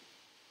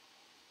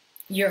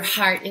your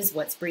heart is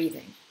what's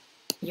breathing.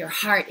 Your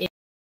heart is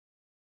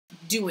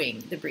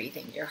doing the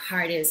breathing. Your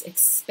heart is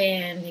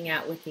expanding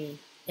out with the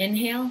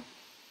inhale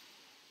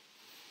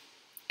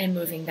and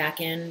moving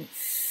back in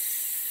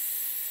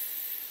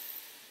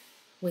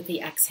with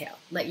the exhale.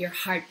 Let your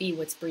heart be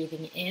what's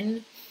breathing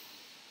in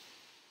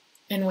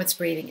and what's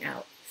breathing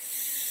out.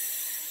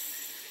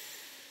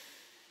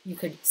 You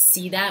could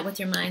see that with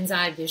your mind's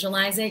eye,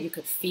 visualize it, you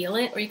could feel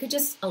it, or you could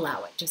just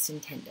allow it, just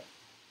intend it.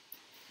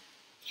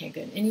 Okay,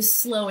 good. And you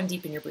slow and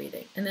deepen your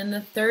breathing. And then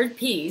the third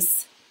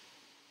piece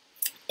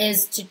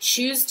is to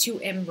choose to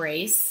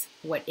embrace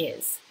what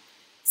is.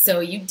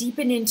 So you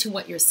deepen into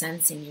what you're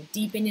sensing, you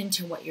deepen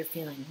into what you're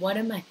feeling. What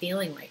am I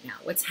feeling right now?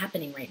 What's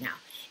happening right now?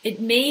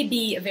 It may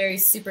be a very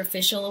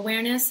superficial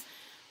awareness.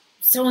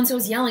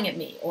 So-and-so's yelling at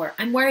me, or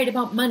I'm worried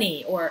about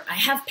money, or I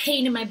have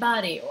pain in my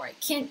body, or I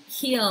can't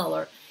heal,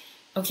 or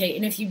okay,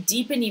 and if you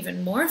deepen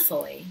even more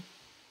fully,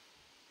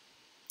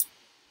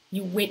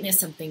 you witness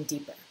something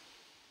deeper.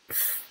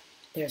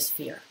 There's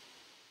fear.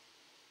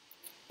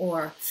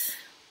 Or,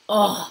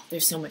 oh,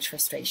 there's so much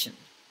frustration.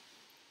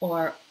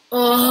 Or,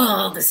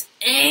 oh, this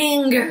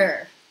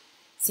anger.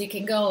 So you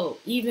can go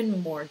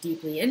even more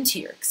deeply into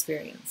your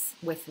experience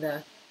with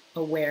the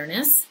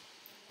awareness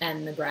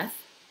and the breath.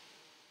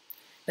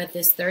 But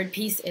this third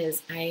piece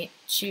is I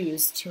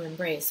choose to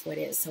embrace what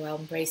is. So I'll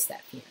embrace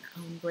that fear.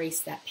 I'll embrace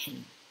that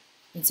pain.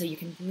 And so you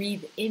can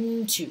breathe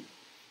into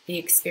the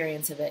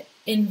experience of it,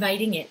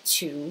 inviting it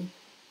to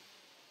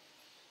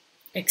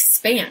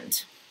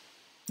expand.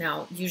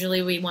 Now,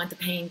 usually we want the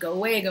pain go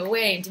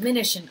away, and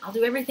diminish, and I'll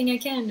do everything I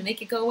can to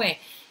make it go away.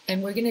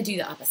 And we're going to do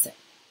the opposite.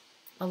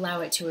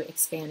 Allow it to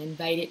expand,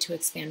 invite it to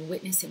expand,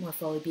 witness it more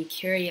fully, be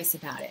curious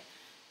about it.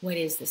 What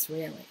is this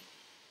really?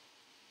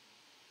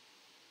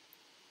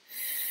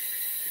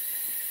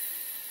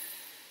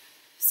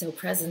 So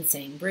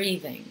presencing,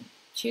 breathing,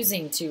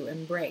 choosing to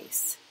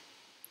embrace.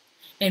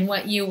 And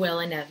what you will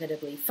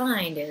inevitably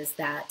find is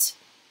that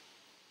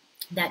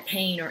that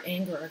pain or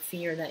anger or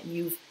fear that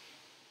you've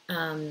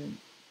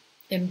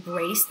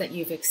embraced, that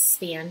you've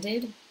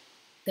expanded,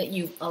 that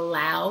you've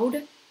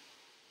allowed,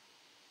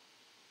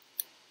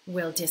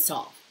 will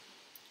dissolve.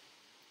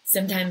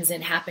 Sometimes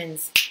it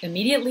happens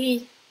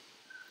immediately.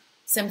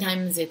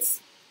 Sometimes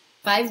it's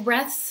 5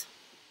 breaths.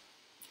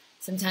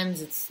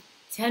 Sometimes it's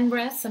 10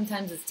 breaths.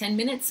 Sometimes it's 10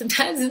 minutes.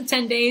 Sometimes it's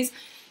 10 days.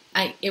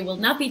 It will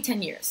not be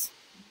 10 years.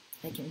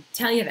 I can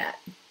tell you that.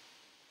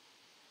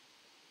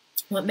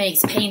 What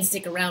makes pain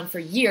stick around for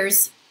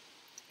years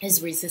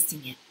is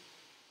resisting it.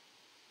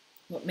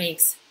 What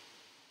makes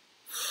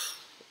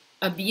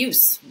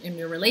abuse in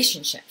your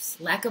relationships,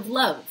 lack of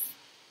love,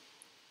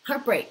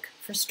 heartbreak,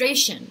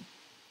 frustration,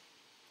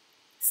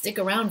 stick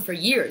around for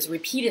years,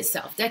 repeat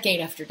itself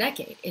decade after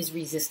decade, is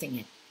resisting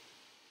it.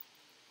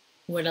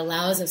 What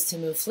allows us to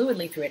move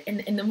fluidly through it.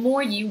 And the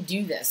more you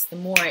do this, the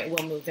more it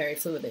will move very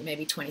fluidly,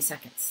 maybe 20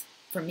 seconds.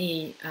 For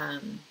me,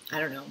 I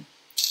don't know,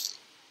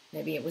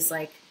 maybe it was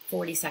like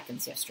 40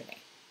 seconds yesterday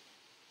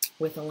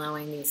with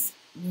allowing these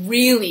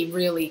really,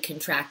 really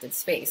contracted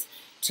space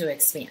to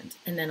expand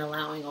and then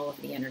allowing all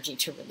of the energy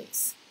to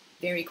release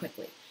very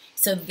quickly.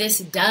 So this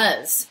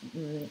does,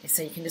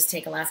 so you can just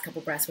take a last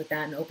couple breaths with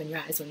that and open your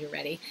eyes when you're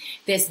ready.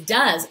 This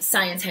does,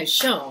 science has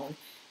shown,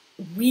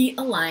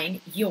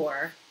 realign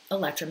your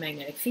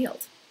electromagnetic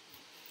field,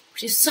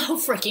 which is so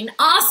freaking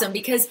awesome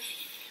because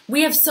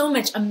we have so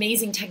much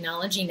amazing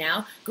technology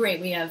now. Great,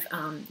 we have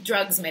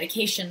drugs,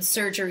 medications,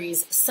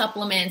 surgeries,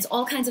 supplements,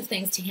 all kinds of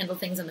things to handle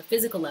things on the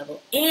physical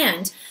level.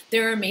 And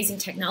there are amazing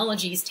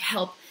technologies to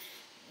help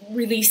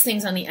release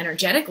things on the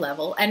energetic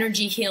level.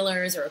 Energy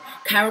healers or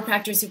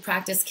chiropractors who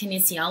practice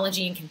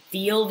kinesiology and can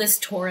feel this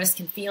torus,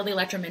 can feel the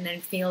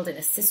electromagnetic field and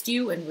assist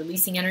you in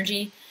releasing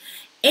energy.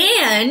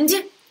 And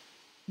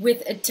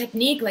with a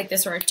technique like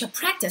this or to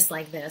practice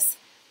like this,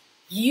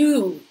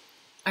 you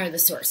are the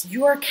source.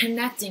 You're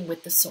connecting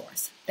with the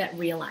source that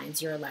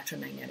realigns your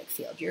electromagnetic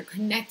field. You're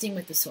connecting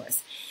with the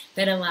source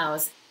that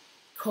allows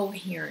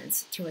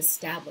coherence to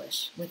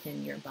establish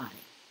within your body.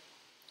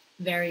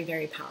 Very,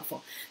 very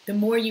powerful. The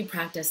more you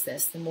practice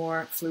this, the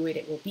more fluid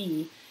it will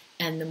be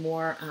and the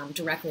more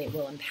directly it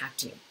will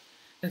impact you.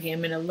 Okay, I'm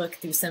going to look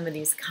through some of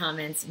these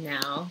comments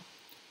now.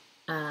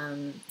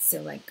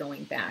 So like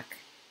going back.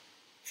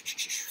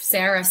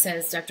 Sarah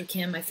says, Dr.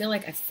 Kim, I feel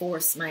like I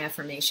force my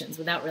affirmations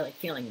without really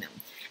feeling them.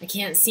 I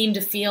can't seem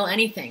to feel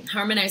anything.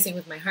 Harmonizing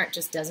with my heart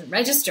just doesn't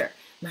register.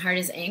 My heart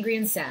is angry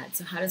and sad.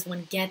 So how does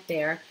one get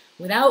there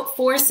without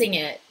forcing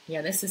it?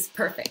 Yeah, this is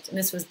perfect. And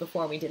this was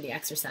before we did the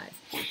exercise.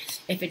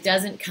 if it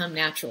doesn't come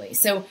naturally.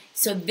 So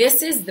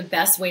this is the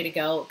best way to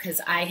go,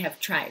 because I have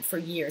tried for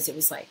years. It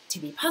was like, to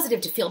be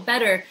positive, to feel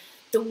better.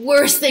 The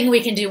worst thing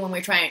we can do when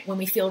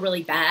we feel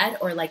really bad,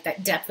 or like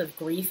that depth of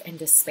grief and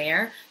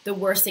despair, the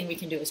worst thing we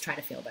can do is try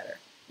to feel better.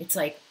 It's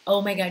like,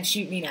 oh my God,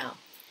 shoot me now.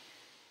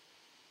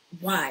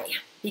 Why?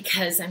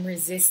 Because I'm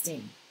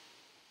resisting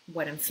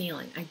what I'm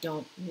feeling. I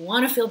don't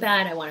want to feel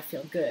bad. I want to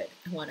feel good.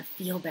 I want to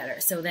feel better.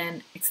 So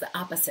then it's the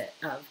opposite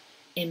of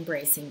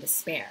embracing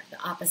despair, the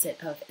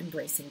opposite of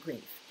embracing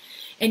grief.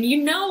 And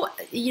you know,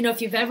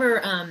 if you've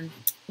ever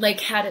like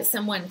had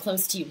someone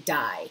close to you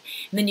die,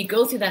 and then you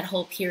go through that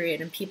whole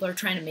period and people are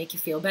trying to make you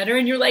feel better,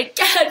 and you're like,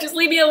 God, just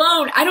leave me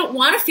alone. I don't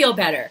want to feel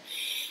better.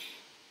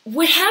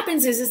 What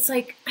happens is, it's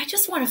like, I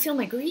just want to feel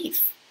my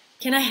grief.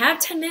 Can I have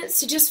 10 minutes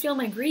to just feel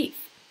my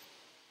grief?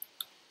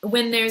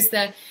 When there's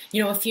the,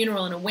 a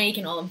funeral and a wake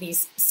and all of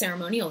these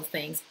ceremonial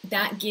things,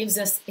 that gives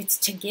us, it's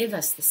to give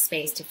us the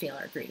space to feel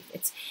our grief.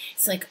 It's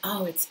like,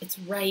 oh, it's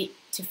right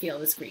to feel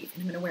this grief.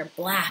 And I'm going to wear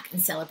black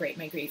and celebrate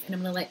my grief. And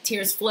I'm going to let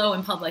tears flow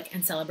in public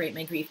and celebrate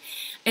my grief.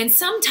 And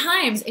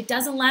sometimes it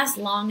doesn't last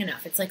long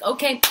enough. It's like,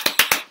 okay,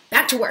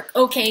 back to work.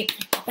 Okay,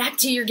 back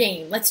to your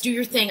game. Let's do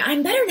your thing.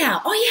 I'm better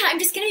now. Oh yeah, I'm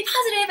just going to be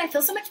positive. I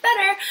feel so much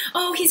better.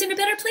 Oh, he's in a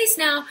better place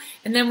now.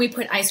 And then we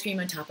put ice cream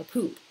on top of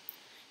poop.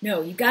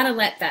 No, you got to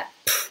let that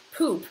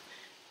poop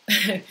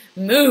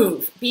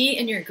move. Be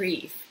in your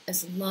grief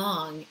as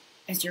long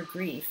as your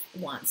grief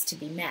wants to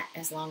be met,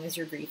 as long as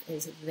your grief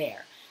is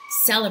there.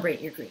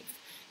 Celebrate your grief.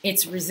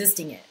 It's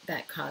resisting it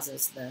that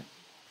causes the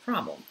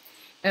problem.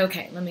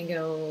 Okay, let me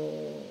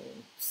go.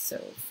 So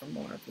for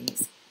more of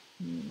these,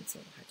 it's a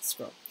little hard to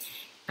scroll.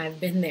 I've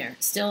been there,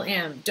 still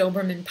am.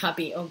 Doberman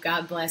puppy, oh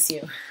God bless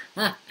you.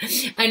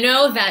 I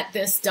know that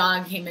this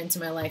dog came into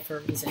my life for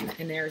a reason,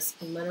 and there's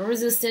a little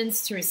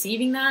resistance to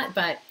receiving that,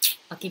 but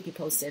I'll keep you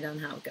posted on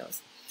how it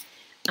goes.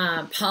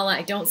 Paula,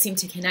 I don't seem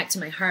to connect to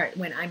my heart.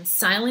 When I'm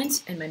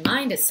silent and my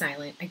mind is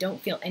silent, I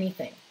don't feel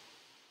anything.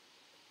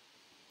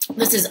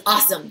 This is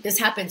awesome. This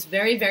happens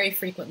very, very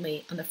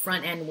frequently on the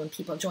front end when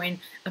people join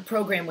a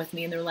program with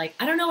me and they're like,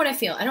 I don't know what I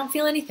feel. I don't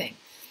feel anything.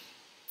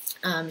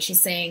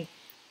 She's saying,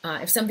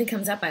 if something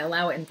comes up, I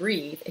allow it and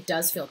breathe. It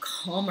does feel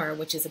calmer,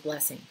 which is a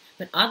blessing,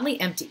 but oddly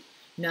empty.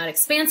 Not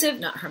expansive,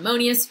 not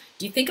harmonious.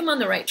 Do you think I'm on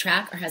the right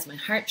track, or has my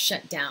heart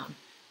shut down?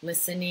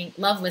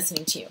 Love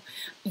listening to you.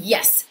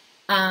 Yes,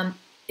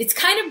 it's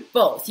kind of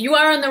both. You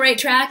are on the right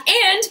track,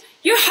 and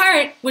your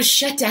heart was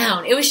shut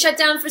down. It was shut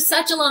down for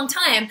such a long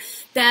time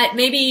that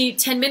maybe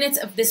 10 minutes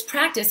of this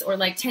practice, or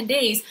like 10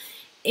 days,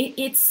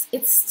 it's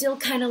still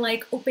kind of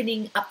like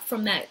opening up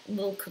from that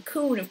little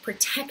cocoon of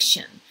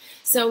protection.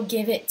 So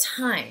give it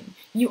time.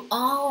 You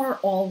are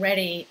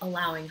already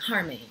allowing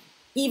harmony,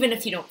 even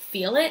if you don't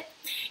feel it.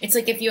 It's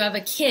like if you have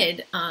a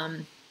kid,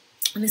 and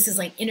this is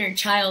like inner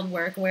child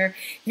work, where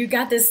you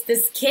got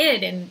this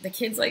kid, and the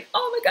kid's like,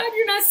 oh my God,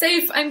 you're not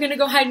safe. I'm going to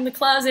go hide in the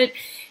closet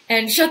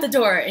and shut the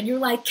door. And you're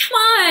like, come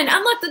on,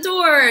 unlock the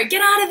door,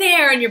 get out of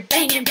there. And you're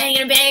banging,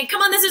 banging, banging.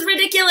 Come on, this is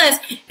ridiculous.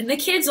 And the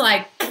kid's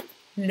like,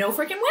 no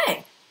freaking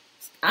way.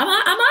 I'm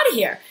out of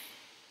here.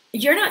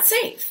 You're not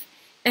safe.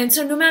 And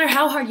so no matter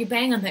how hard you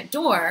bang on that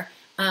door,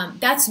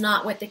 that's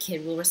not what the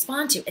kid will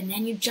respond to. And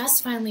then you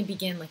just finally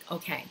begin like,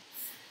 okay,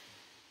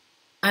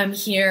 I'm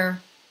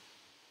here,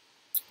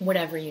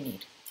 whatever you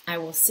need. I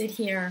will sit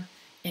here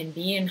and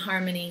be in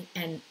harmony,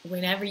 and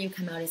whenever you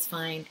come out is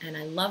fine, and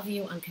I love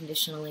you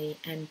unconditionally,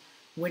 and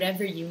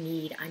whatever you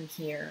need, I'm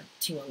here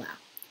to allow.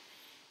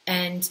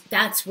 And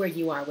that's where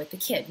you are with the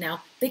kid.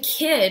 Now, the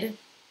kid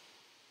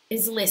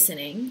is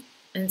listening,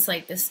 and it's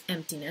like this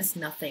emptiness,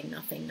 nothing,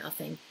 nothing,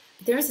 nothing.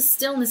 There's a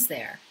stillness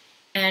there.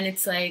 And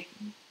it's like,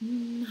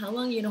 how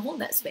long are you going to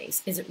hold that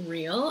space? Is it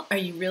real? Are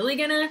you really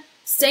going to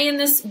stay in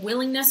this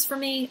willingness for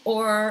me?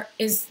 Or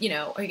are you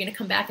going to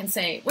come back and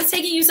say, what's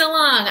taking you so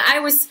long? I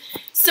was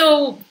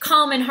so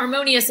calm and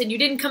harmonious and you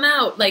didn't come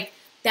out. Like,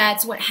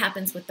 that's what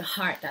happens with the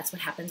heart. That's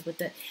what happens with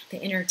the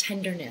inner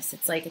tenderness.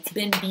 It's like it's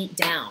been beat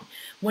down.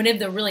 One of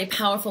the really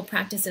powerful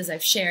practices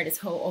I've shared is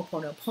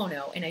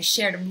Ho'oponopono. And I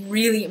shared a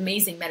really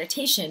amazing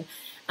meditation.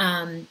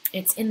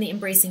 It's in the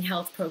Embracing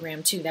Health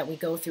program too, that we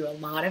go through a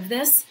lot of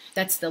this.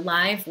 That's the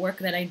live work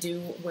that I do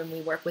when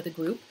we work with a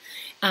group,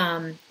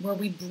 where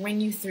we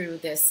bring you through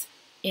this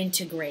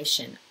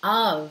integration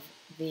of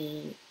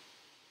the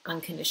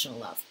unconditional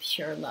love,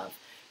 pure love,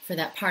 for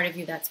that part of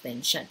you that's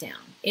been shut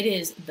down. It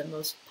is the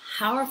most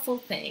powerful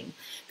thing,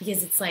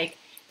 because it's like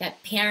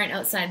that parent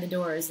outside the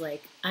door is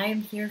like, I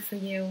am here for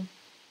you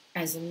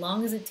as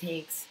long as it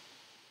takes.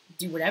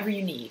 Do whatever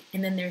you need.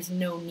 And then there's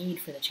no need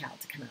for the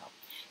child to come out.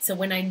 So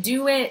when I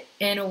do it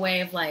in a way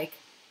of like,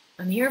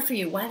 I'm here for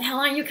you, why the hell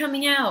aren't you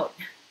coming out?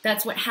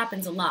 That's what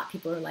happens a lot.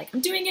 People are like,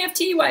 I'm doing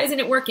EFT, why isn't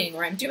it working?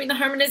 Or I'm doing the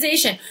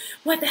harmonization.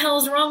 What the hell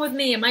is wrong with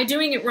me? Am I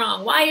doing it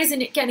wrong? Why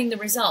isn't it getting the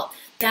result?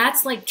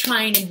 That's like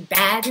trying to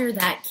badger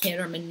that kid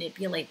or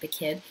manipulate the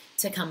kid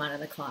to come out of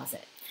the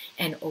closet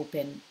and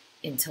open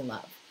into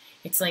love.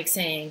 It's like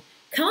saying,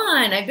 come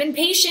on, I've been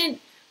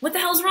patient. What the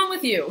hell's wrong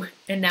with you?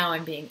 And now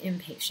I'm being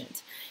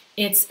impatient.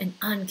 It's an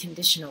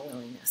unconditional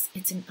willingness.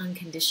 It's an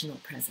unconditional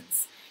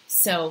presence.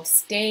 So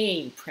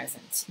stay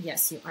present.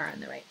 Yes, you are on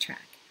the right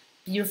track.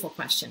 Beautiful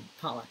question,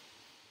 Paula.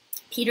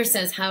 Peter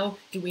says, how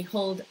do we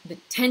hold the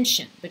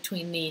tension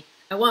between the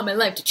I want my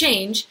life to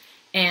change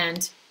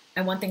and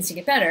I want things to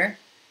get better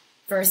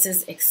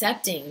versus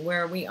accepting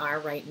where we are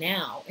right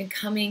now and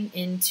coming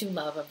into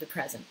love of the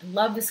present? I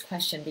love this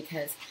question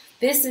because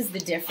this is the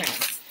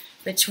difference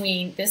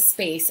between this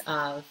space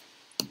of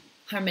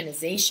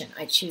harmonization,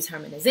 I choose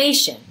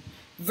harmonization,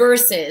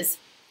 versus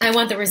I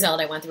want the result,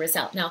 I want the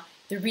result. Now,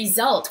 the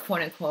result,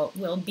 quote unquote,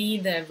 will be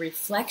the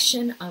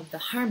reflection of the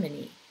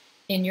harmony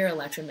in your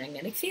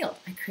electromagnetic field.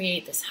 I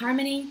create this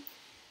harmony,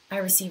 I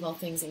receive all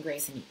things in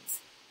grace and ease.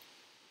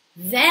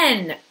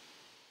 Then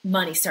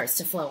money starts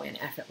to flow in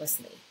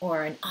effortlessly,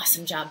 or an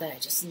awesome job that I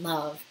just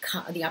love,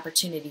 the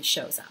opportunity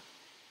shows up.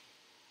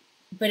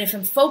 But if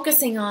I'm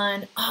focusing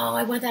on, oh,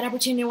 I want that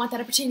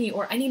opportunity,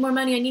 or I need more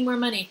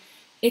money,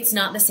 it's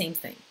not the same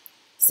thing.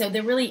 So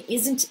there really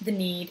isn't the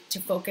need to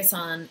focus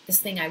on this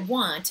thing I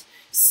want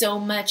so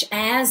much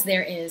as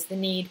there is the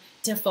need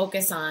to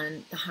focus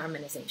on the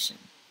harmonization.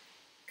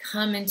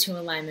 Come into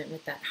alignment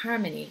with that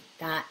harmony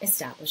that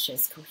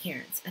establishes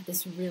coherence at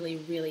this really,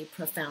 really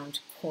profound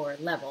core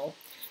level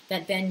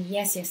that then,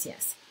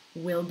 yes,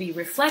 will be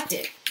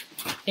reflected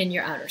in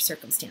your outer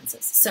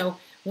circumstances. So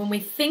when we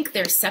think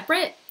they're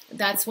separate,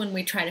 that's when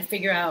we try to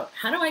figure out,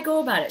 how do I go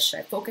about it? Should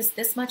I focus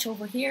this much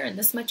over here and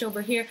this much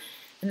over here?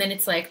 And then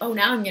it's like, oh,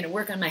 now I'm going to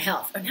work on my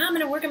health, or now I'm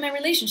going to work on my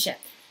relationship.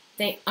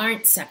 They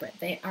aren't separate.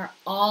 They are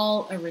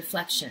all a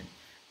reflection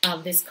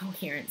of this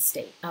coherent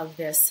state, of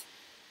this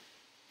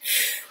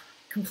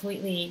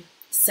completely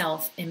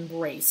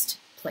self-embraced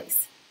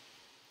place.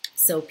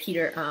 So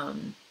Peter,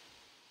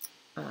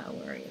 where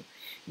are you?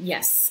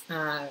 Yes,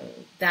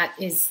 that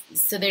is,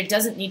 so there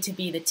doesn't need to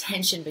be the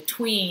tension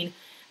between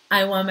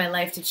I want my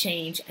life to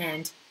change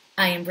and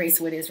I embrace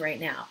what is right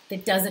now. There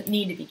doesn't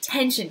need to be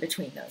tension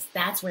between those.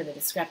 That's where the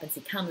discrepancy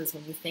comes,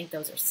 when you think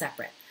those are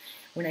separate.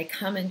 When I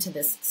come into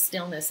this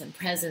stillness and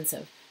presence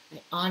of,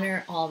 I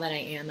honor all that I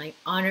am, I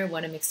honor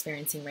what I'm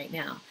experiencing right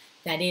now.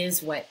 That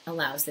is what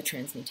allows the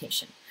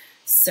transmutation.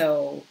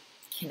 So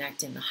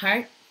connect in the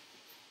heart,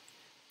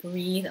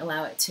 breathe,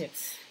 allow it to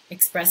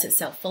express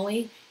itself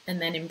fully,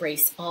 and then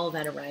embrace all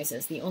that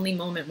arises. The only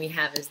moment we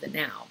have is the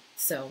now.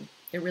 So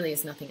there really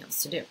is nothing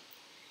else to do.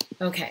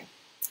 Okay.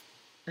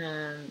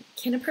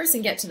 Can a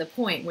person get to the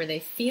point where they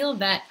feel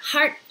that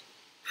heart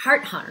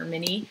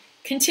harmony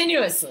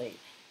continuously?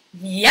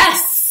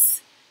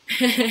 Yes!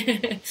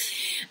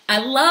 I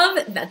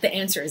love that the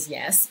answer is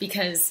yes,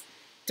 because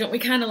don't we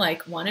kind of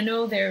like want to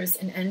know there's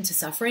an end to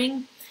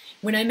suffering?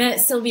 When I met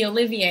Sylvie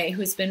Olivier,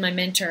 who's been my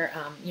mentor,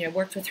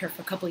 worked with her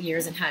for a couple of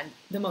years and had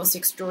the most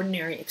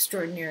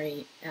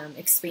extraordinary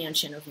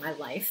expansion of my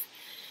life.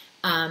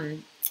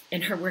 And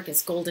her work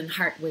is Golden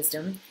Heart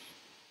Wisdom.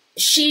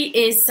 She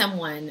is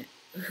someone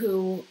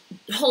who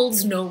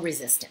holds no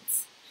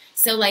resistance.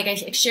 So like I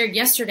shared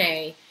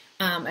yesterday,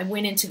 I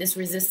went into this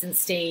resistant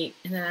state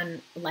and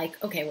then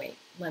like, okay, wait,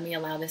 let me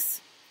allow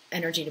this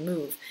energy to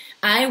move.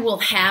 I will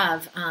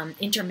have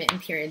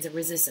intermittent periods of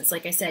resistance.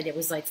 Like I said, it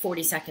was like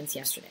 40 seconds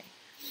yesterday.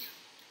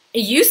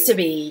 It used to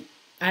be,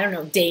 I don't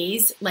know,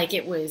 days, like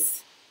it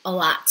was a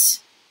lot.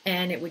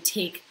 And it would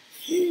take,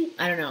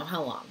 I don't know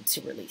how long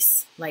to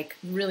release. Like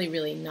really,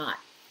 really not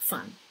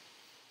fun.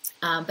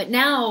 But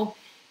now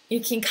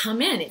it can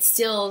come in. It's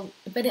still,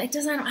 but it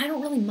doesn't, I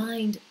don't really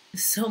mind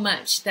so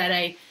much that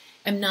I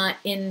am not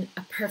in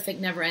a perfect,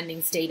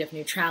 never-ending state of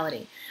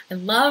neutrality. I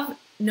love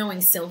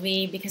knowing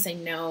Sylvie because I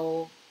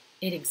know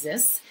it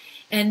exists.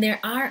 And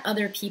there are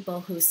other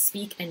people who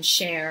speak and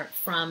share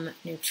from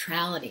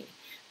neutrality.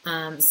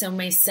 So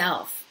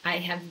myself, I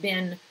have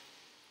been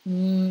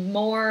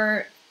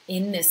more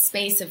in this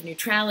space of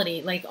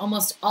neutrality, like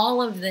almost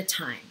all of the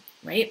time,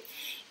 right?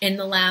 In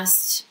the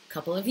last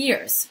couple of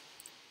years.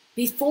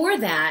 Before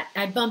that,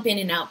 I'd bump in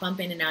and out.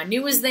 I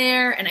knew it was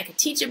there and I could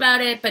teach about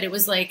it, but it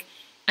was like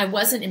I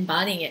wasn't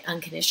embodying it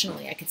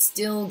unconditionally. I could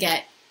still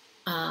get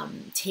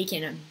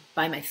taken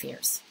by my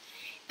fears.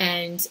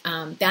 And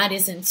that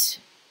isn't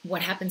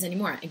what happens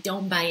anymore. I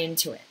don't buy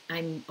into it.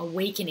 I'm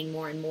awakening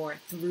more and more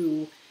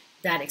through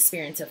that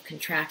experience of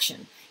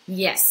contraction.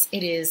 Yes,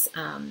 it is.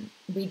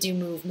 We do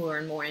move more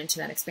and more into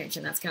that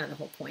expansion. That's kind of the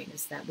whole point,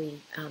 is that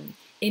we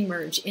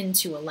emerge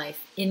into a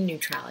life in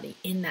neutrality,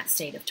 in that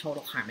state of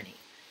total harmony.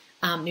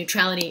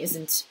 Neutrality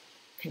isn't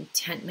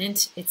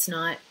contentment. It's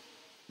not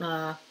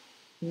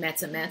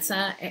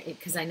mezza,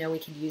 because I know we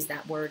can use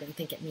that word and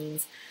think it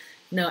means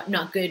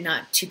not good,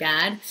 not too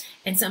bad.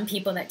 And some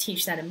people that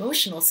teach that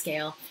emotional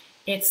scale,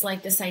 it's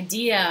like this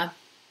idea,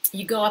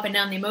 you go up and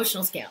down the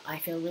emotional scale. I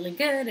feel really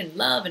good and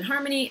love and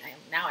harmony.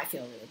 Now I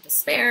feel really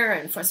despair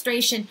and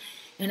frustration,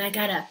 and I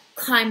gotta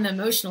climb the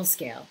emotional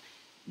scale.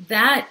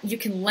 That you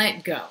can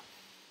let go.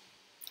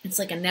 It's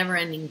like a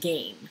never-ending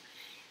game.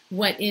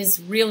 What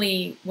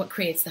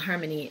creates the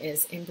harmony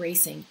is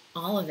embracing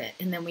all of it.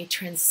 And then we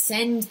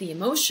transcend the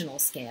emotional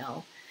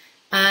scale.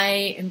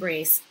 I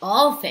embrace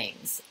all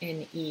things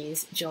in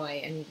ease,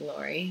 joy, and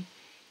glory.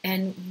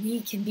 and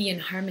we can be in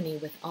harmony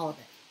with all of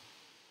it.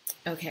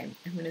 Okay,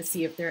 I'm going to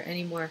see if there are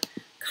any more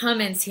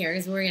comments here,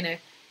 because we're going to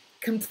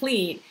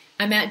complete.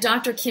 I'm at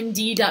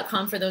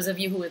DrKimD.com for those of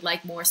you who would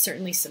like more.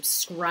 Certainly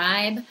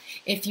subscribe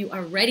if you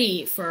are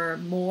ready for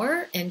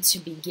more and to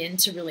begin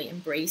to really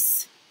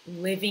embrace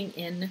living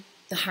in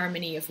the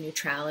harmony of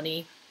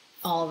neutrality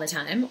all the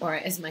time, or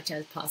as much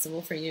as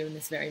possible for you in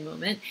this very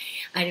moment.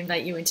 I'd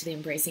invite you into the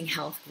Embracing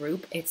Health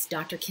group. It's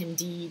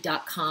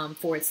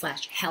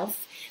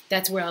drkimd.com/health.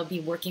 That's where I'll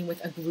be working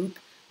with a group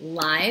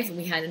live.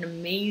 We had an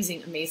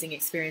amazing, amazing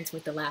experience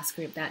with the last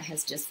group that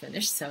has just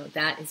finished. So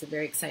that is a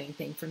very exciting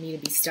thing for me to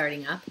be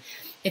starting up.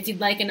 If you'd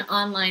like an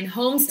online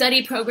home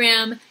study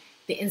program,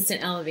 the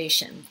Instant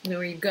Elevation,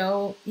 where you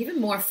go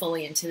even more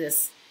fully into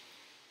this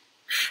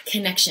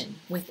connection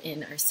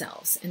within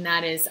ourselves. And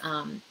that is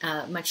a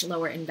much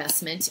lower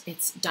investment.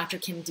 It's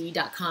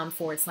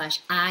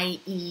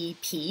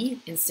drkimd.com/IEP,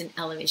 Instant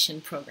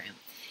Elevation Program.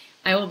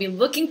 I will be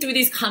looking through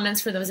these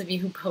comments for those of you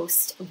who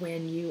post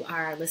when you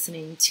are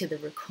listening to the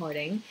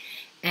recording,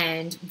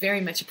 and very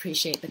much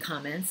appreciate the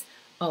comments.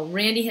 Oh,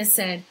 Randy has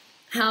said,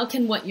 how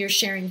can what you're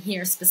sharing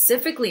here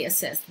specifically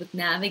assist with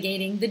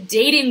navigating the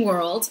dating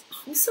world?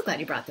 Oh, I'm so glad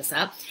you brought this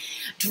up.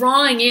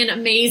 Drawing in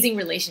amazing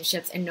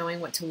relationships and knowing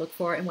what to look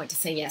for and what to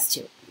say yes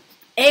to.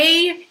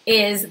 A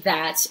is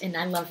that, and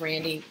I love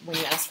Randy when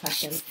you ask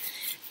questions.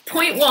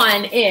 Point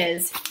one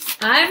is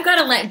I've got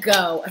to let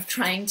go of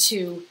trying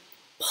to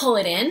pull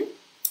it in,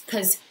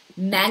 because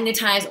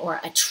magnetize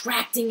or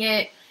attracting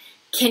it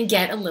can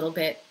get a little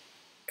bit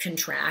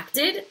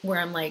contracted where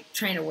I'm like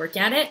trying to work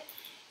at it.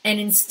 And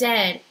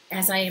instead,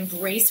 as I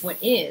embrace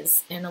what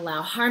is and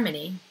allow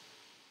harmony,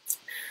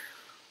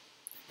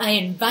 I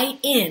invite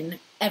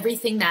in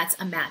everything that's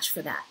a match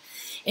for that.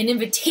 An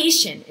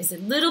invitation is a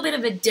little bit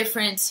of a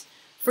different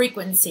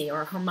frequency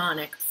or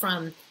harmonic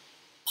from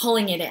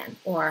pulling it in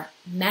or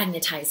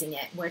magnetizing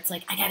it, where it's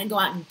like, I got to go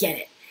out and get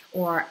it.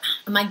 Or,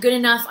 am I good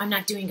enough? I'm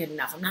not doing good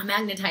enough. I'm not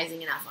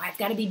magnetizing enough. I've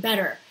got to be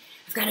better.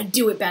 I've got to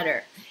do it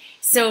better.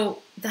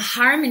 So the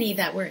harmony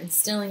that we're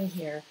instilling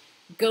here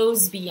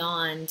goes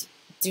beyond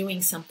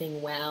doing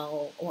something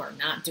well or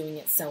not doing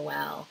it so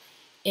well.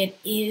 It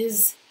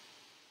is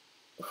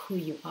who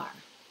you are.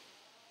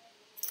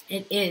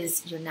 It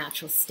is your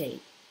natural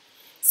state.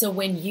 So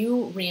when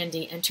you,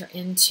 Randy, enter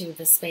into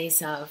the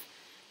space of,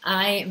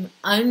 I am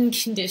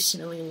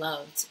unconditionally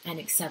loved and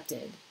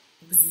accepted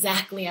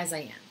exactly as I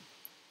am,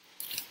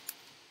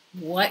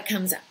 what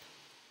comes up?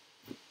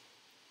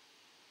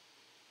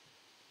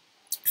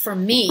 For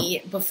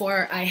me,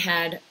 before I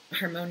had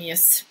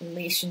harmonious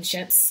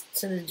relationships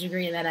to the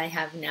degree that I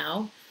have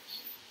now,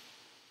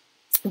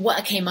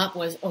 what came up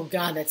was, oh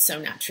God, that's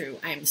so not true.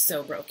 I'm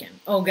so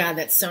broken. Oh God,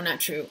 that's so not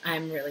true.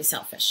 I'm really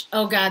selfish.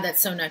 Oh God, that's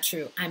so not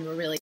true. I'm a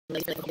really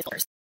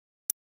person.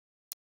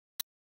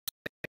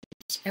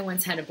 I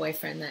once had a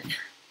boyfriend that,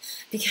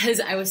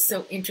 because I was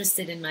so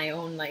interested in my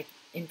own like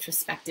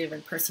introspective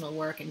and personal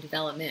work and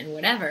development and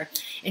whatever,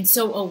 and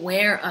so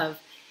aware of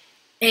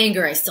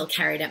anger I still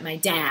carried at my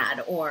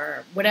dad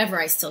or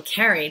whatever I still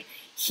carried,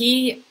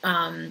 he,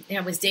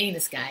 I was dating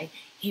this guy,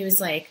 he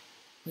was like,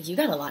 well, you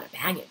got a lot of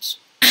baggage.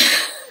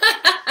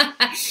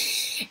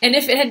 And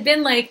if it had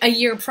been like a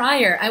year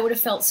prior, I would have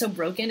felt so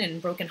broken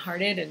and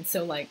brokenhearted and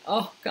so like,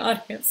 oh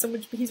God, I have so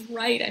much, he's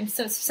right, I'm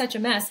such a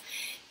mess.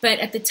 But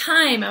at the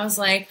time I was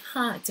like,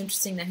 it's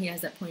interesting that he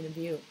has that point of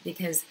view,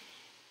 because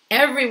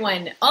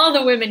everyone, all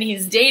the women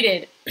he's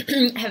dated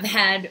have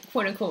had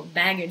quote unquote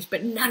baggage,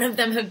 but none of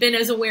them have been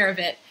as aware of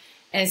it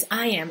as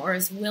I am, or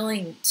as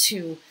willing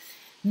to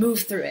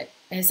move through it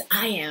as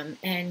I am.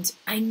 And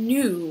I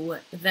knew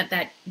that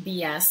that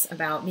BS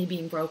about me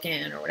being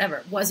broken or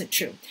whatever wasn't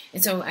true.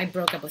 And so I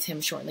broke up with him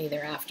shortly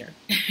thereafter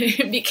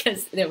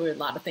because there were a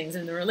lot of things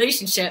in the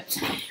relationship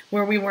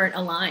where we weren't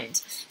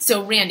aligned.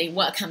 So Randy,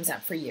 what comes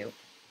up for you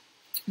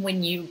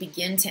when you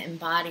begin to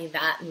embody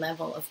that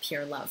level of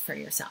pure love for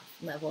yourself,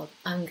 level of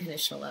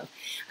unconditional love?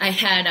 I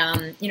had,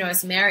 I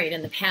was married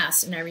in the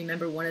past, and I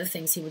remember one of the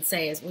things he would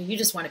say is, well, you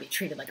just want to be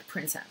treated like a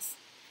princess.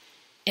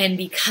 And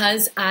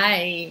because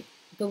I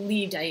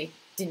believed I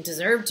didn't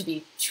deserve to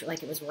be,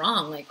 like it was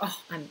wrong, like,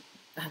 I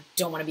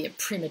don't want to be a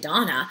prima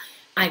donna,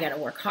 I got to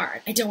work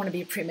hard. I don't want to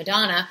be a prima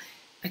donna,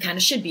 I kind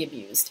of should be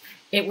abused.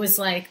 It was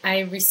like I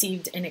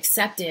received and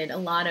accepted a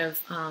lot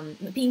of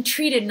being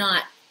treated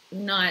not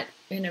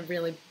in a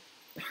really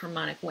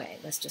harmonic way,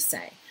 let's just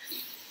say.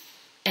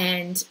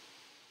 And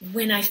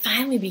when I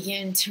finally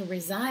began to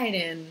reside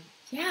in,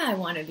 I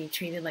want to be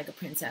treated like a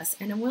princess,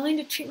 and I'm willing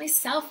to treat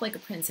myself like a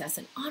princess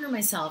and honor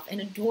myself and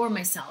adore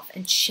myself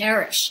and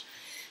cherish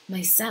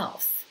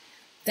myself,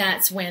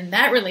 that's when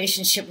that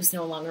relationship was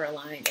no longer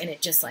aligned, and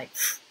it just like,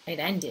 it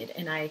ended,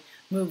 and I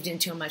moved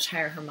into a much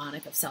higher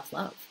harmonic of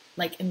self-love,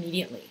 like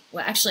immediately.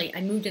 Well, actually,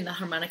 I moved in the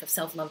harmonic of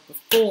self-love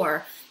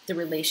before the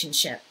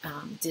relationship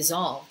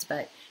dissolved,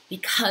 but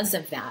because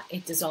of that,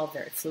 it dissolved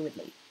very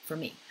fluidly for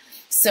me.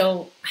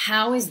 So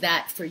how is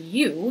that for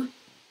you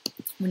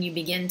when you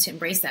begin to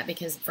embrace that?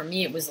 Because for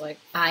me, it was like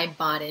I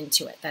bought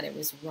into it, that it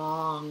was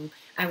wrong.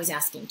 I was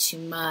asking too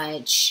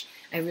much.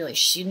 I really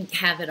shouldn't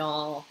have it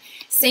all.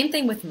 Same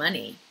thing with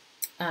money.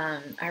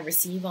 I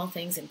receive all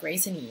things in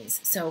grace and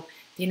ease. So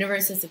the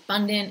universe is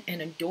abundant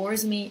and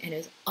adores me and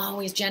is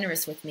always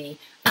generous with me.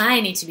 I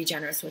need to be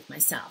generous with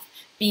myself.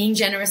 Being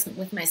generous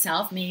with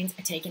myself means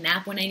I take a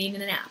nap when I need a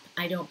nap.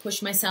 I don't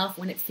push myself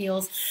when it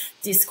feels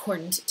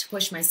discordant to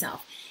push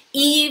myself.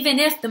 Even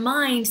if the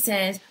mind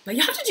says, but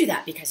you have to do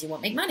that because you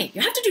won't make money.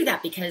 You have to do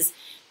that because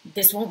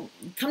this won't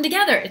come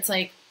together. It's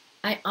like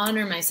I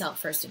honor myself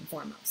first and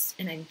foremost,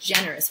 and I'm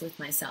generous with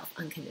myself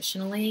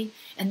unconditionally,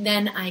 and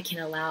then I can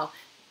allow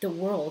the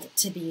world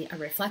to be a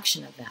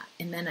reflection of that.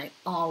 And then I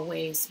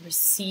always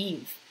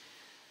receive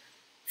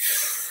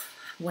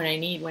what I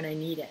need when I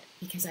need it,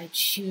 because I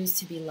choose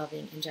to be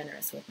loving and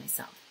generous with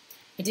myself.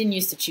 I didn't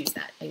used to choose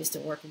that. I used to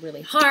work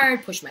really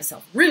hard, push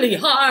myself really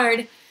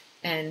hard,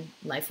 and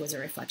life was a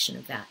reflection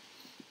of that.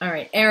 All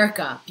right,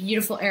 Erica,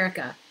 beautiful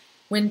Erica.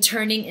 When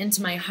turning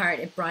into my heart,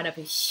 it brought up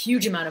a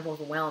huge amount of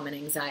overwhelm and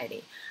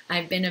anxiety.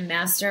 I've been a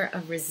master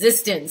of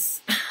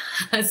resistance.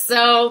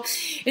 So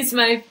it's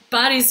my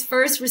body's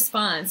first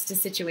response to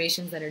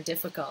situations that are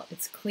difficult.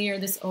 It's clear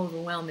this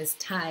overwhelm is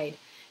tied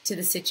to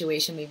the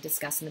situation we've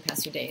discussed in the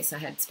past few days. I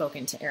had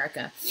spoken to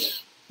Erica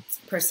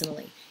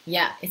personally.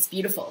 Yeah, it's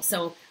beautiful.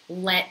 So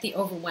let the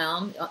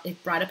overwhelm,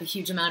 it brought up a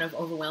huge amount of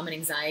overwhelm and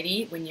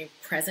anxiety when you're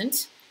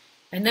present.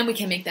 And then we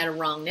can make that a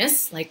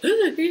wrongness, like,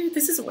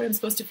 this isn't what I'm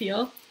supposed to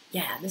feel.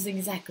 Yeah, this is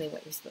exactly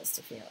what you're supposed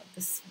to feel.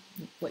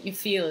 What you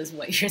feel is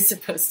what you're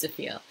supposed to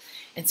feel.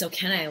 And so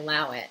can I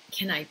allow it?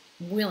 Can I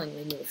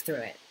willingly move through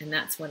it? And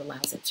that's what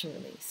allows it to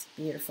release.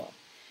 Beautiful.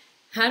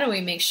 How do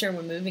we make sure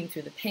we're moving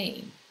through the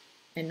pain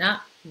and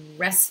not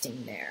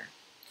resting there?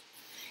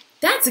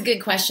 That's a good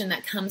question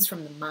that comes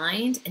from the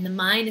mind, and the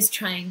mind is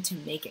trying to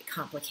make it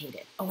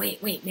complicated. Oh,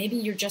 wait, maybe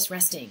you're just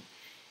resting,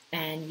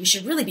 and you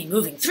should really be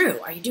moving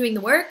through. Are you doing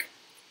the work?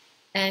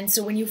 And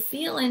so when you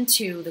feel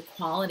into the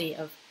quality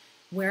of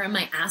where am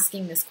I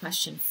asking this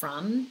question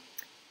from,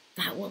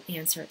 that will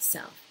answer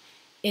itself.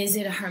 Is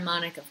it a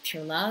harmonic of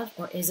pure love,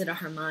 or is it a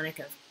harmonic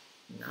of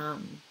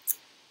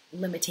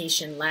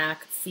limitation,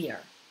 lack, fear,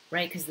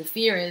 right? Because the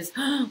fear is,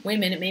 wait a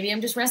minute, maybe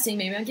I'm just resting.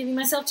 Maybe I'm giving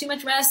myself too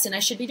much rest and I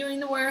should be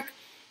doing the work.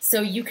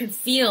 So you can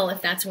feel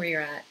if that's where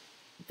you're at.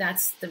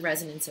 That's the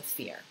resonance of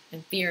fear.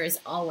 And fear is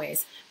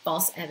always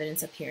false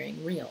evidence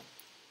appearing real.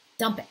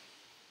 Dump it.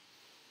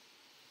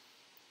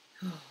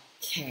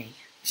 Okay.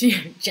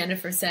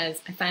 Jennifer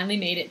says, I finally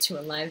made it to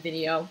a live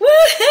video.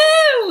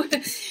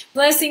 Woohoo!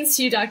 Blessings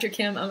to you, Dr.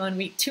 Kim. I'm on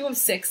week 2 of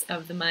 6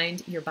 of the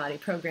Mind Your Body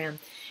program,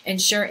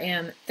 and sure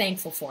am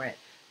thankful for it.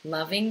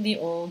 Loving the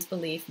old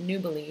belief, new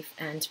belief,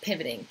 and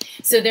pivoting.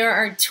 So there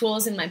are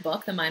tools in my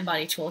book, the Mind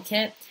Body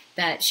Toolkit,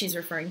 that she's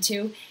referring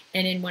to.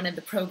 And in one of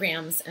the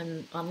programs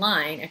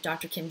online at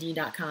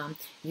drkimd.com,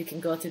 you can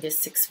go through this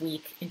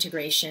 6-week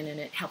integration, and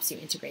it helps you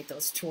integrate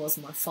those tools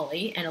more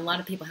fully. And a lot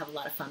of people have a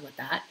lot of fun with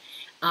that.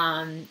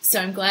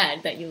 So I'm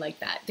glad that you like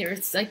that.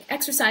 There's like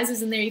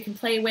exercises in there you can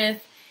play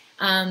with.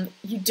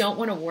 You don't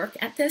want to work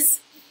at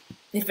this.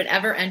 If it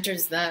ever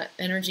enters the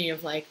energy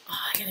of like, oh,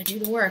 I gotta do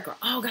the work, or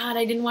oh God,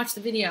 I didn't watch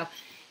the video,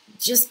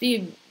 just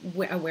be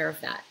aware of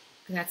that.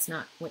 That's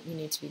not what you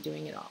need to be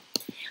doing at all.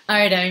 All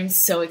right, I'm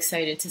so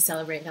excited to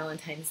celebrate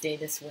Valentine's Day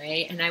this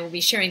way, and I will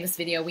be sharing this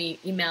video. We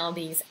email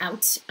these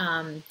out,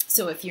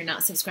 so if you're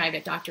not subscribed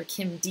at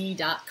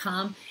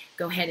drkimd.com,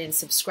 go ahead and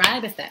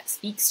subscribe if that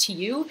speaks to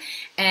you.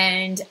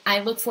 And I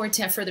look forward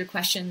to further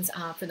questions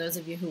for those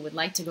of you who would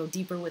like to go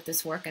deeper with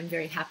this work. I'm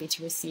very happy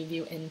to receive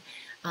you in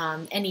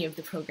any of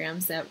the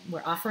programs that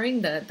we're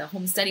offering, the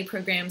home study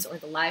programs or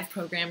the live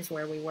programs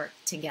where we work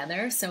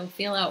together. So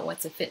feel out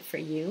what's a fit for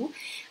you.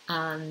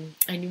 And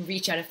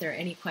reach out if there are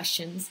any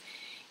questions.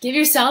 Give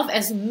yourself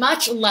as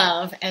much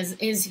love as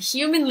is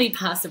humanly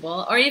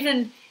possible, or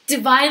even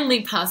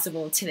divinely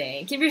possible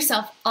today. Give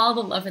yourself all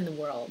the love in the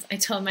world. I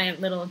told my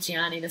little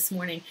Gianni this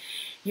morning,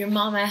 your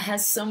mama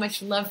has so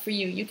much love for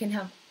you. You can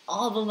have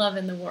all the love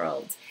in the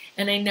world.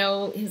 And I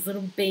know his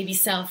little baby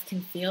self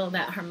can feel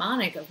that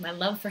harmonic of my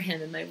love for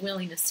him and my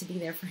willingness to be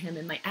there for him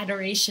and my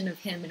adoration of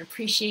him and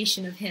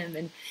appreciation of him.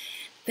 And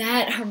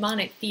that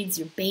harmonic feeds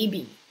your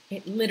baby.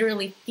 It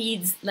literally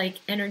feeds, like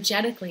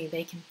energetically,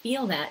 they can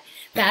feel that.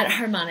 That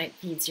harmonic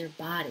feeds your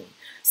body.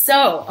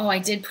 So, I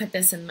did put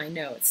this in my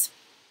notes.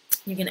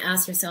 You can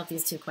ask yourself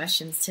these 2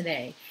 questions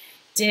today.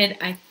 Did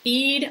I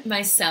feed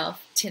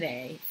myself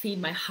today,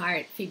 feed my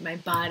heart, feed my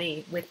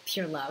body with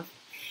pure love?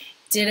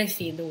 Did I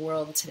feed the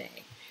world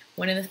today?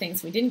 One of the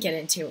things we didn't get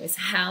into is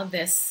how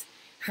this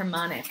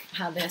harmonic,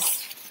 how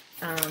this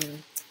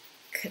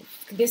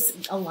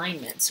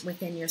alignment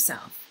within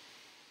yourself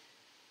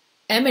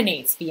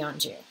emanates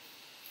beyond you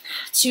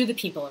to the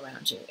people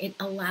around you. It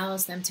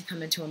allows them to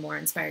come into a more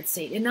inspired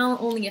state. It not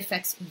only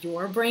affects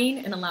your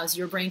brain and allows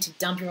your brain to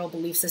dump your old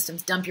belief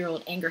systems, dump your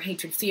old anger,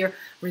 hatred, fear,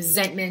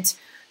 resentment,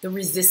 the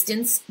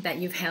resistance that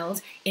you've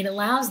held, it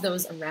allows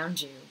those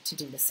around you to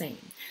do the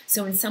same.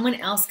 So when someone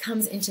else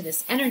comes into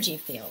this energy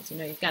field,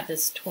 you've got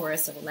this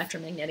torus of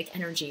electromagnetic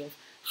energy, of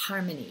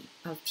harmony,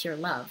 of pure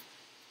love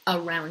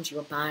around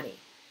your body.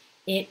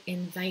 it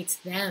invites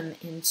them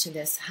into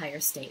this higher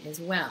state as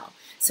well.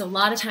 So a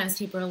lot of times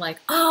people are like,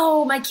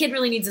 oh, my kid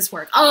really needs this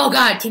work. Oh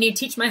God, can you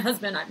teach my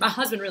husband? My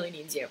husband really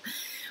needs you.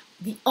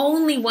 The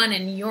only one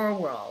in your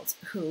world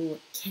who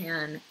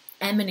can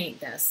emanate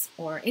this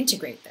or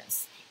integrate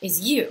this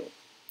is you.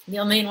 The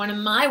only one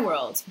in my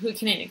world who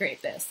can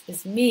integrate this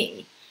is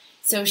me.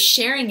 So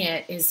sharing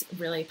it is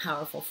really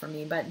powerful for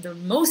me. But the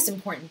most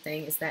important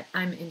thing is that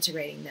I'm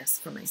integrating this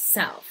for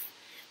myself.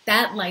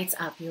 That lights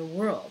up your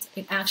world.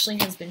 It actually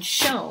has been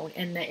shown,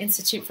 and the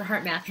Institute for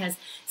HeartMath has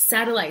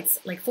satellites,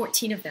 like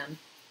 14 of them,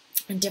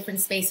 in different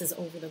spaces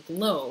over the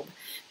globe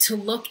to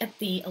look at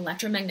the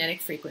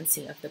electromagnetic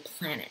frequency of the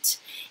planet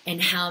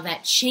and how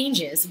that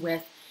changes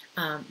with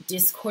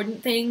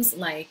discordant things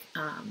like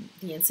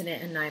the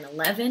incident in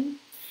 9/11,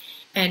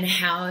 and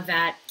how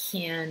that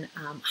can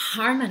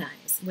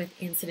harmonize with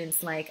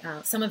incidents like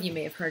some of you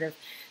may have heard of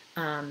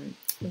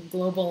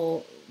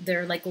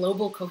they're like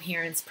global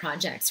coherence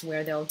projects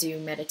where they'll do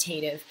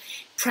meditative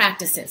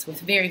practices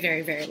with very,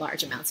 very, very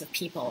large amounts of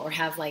people, or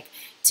have like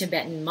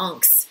Tibetan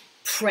monks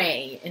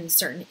pray in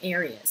certain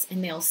areas,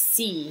 and they'll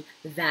see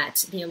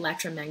that the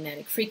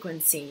electromagnetic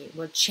frequency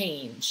will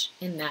change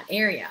in that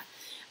area.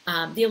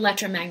 The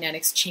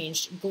electromagnetics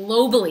changed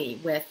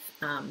globally with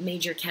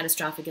major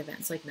catastrophic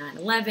events like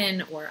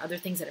 9/11 or other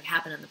things that have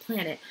happened on the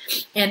planet,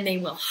 and they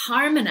will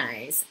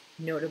harmonize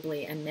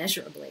notably and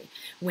measurably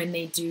when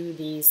they do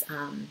these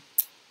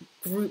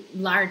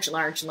large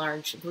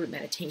group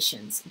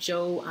meditations.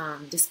 Joe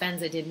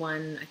Dispenza did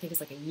one, I think it's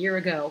like a year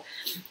ago,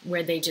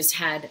 where they just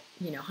had,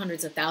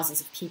 hundreds of thousands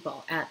of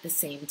people at the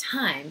same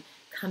time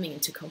coming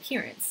into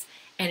coherence,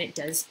 and it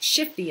does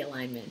shift the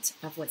alignment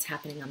of what's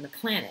happening on the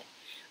planet.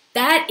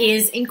 That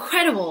is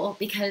incredible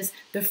because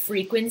the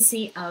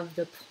frequency of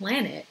the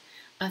planet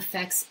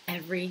affects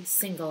every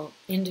single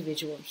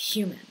individual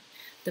human.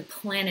 The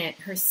planet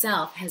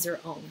herself has her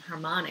own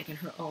harmonic and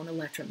her own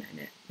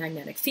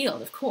electromagnetic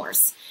field, of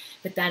course,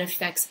 but that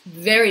affects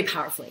very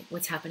powerfully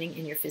what's happening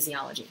in your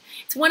physiology.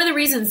 It's one of the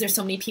reasons there's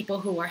so many people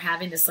who are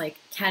having this like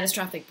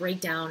catastrophic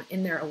breakdown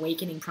in their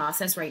awakening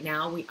process right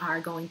now. We are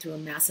going through a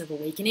massive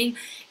awakening.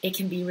 It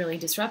can be really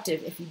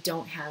disruptive if you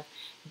don't have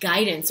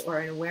guidance or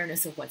an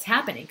awareness of what's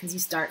happening, because you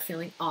start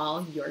feeling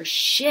all your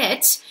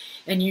shit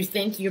and you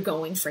think you're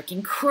going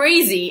freaking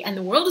crazy and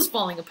the world is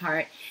falling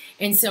apart.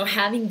 And so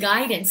having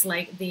guidance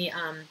like the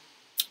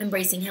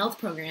Embracing Health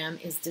program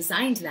is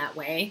designed that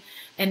way,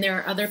 and there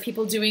are other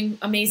people doing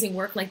amazing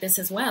work like this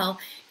as well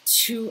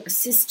to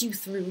assist you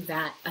through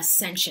that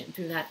ascension,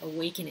 through that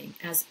awakening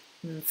as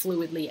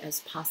fluidly as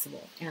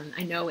possible. And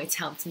I know it's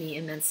helped me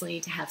immensely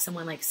to have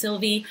someone like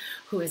Sylvie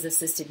who has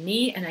assisted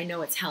me, and I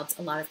know it's helped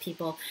a lot of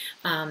people,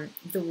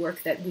 the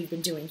work that we've been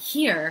doing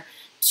here,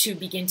 to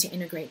begin to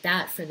integrate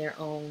that for their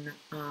own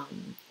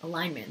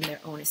alignment and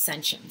their own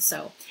ascension.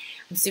 So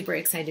I'm super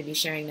excited to be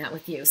sharing that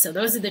with you. So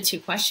those are the two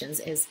questions: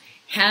 is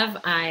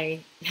have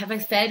I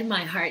fed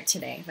my heart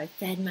today? Have I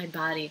fed my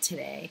body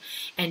today?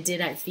 And did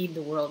I feed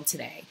the world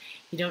today?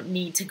 You don't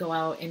need to go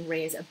out and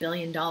raise $1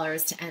 billion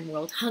to end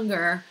world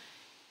hunger.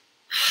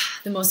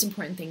 The most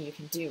important thing you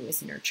can do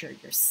is nurture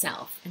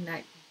yourself, and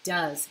that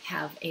does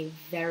have a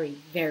very,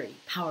 very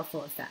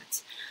powerful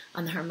effect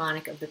on the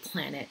harmonic of the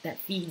planet that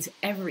feeds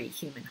every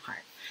human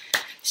heart.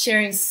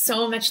 Sharing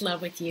so much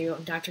love with you.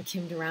 I'm Dr.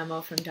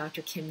 KimDeramo from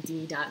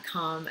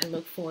DrKimD.com. I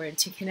look forward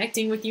to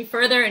connecting with you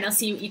further, and I'll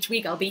see you each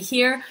week. I'll be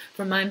here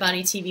for Mind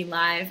Body TV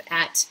Live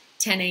at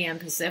 10 a.m.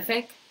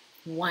 Pacific,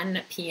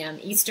 1 p.m.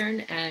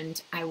 Eastern,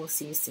 and I will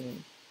see you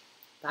soon.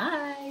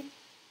 Bye.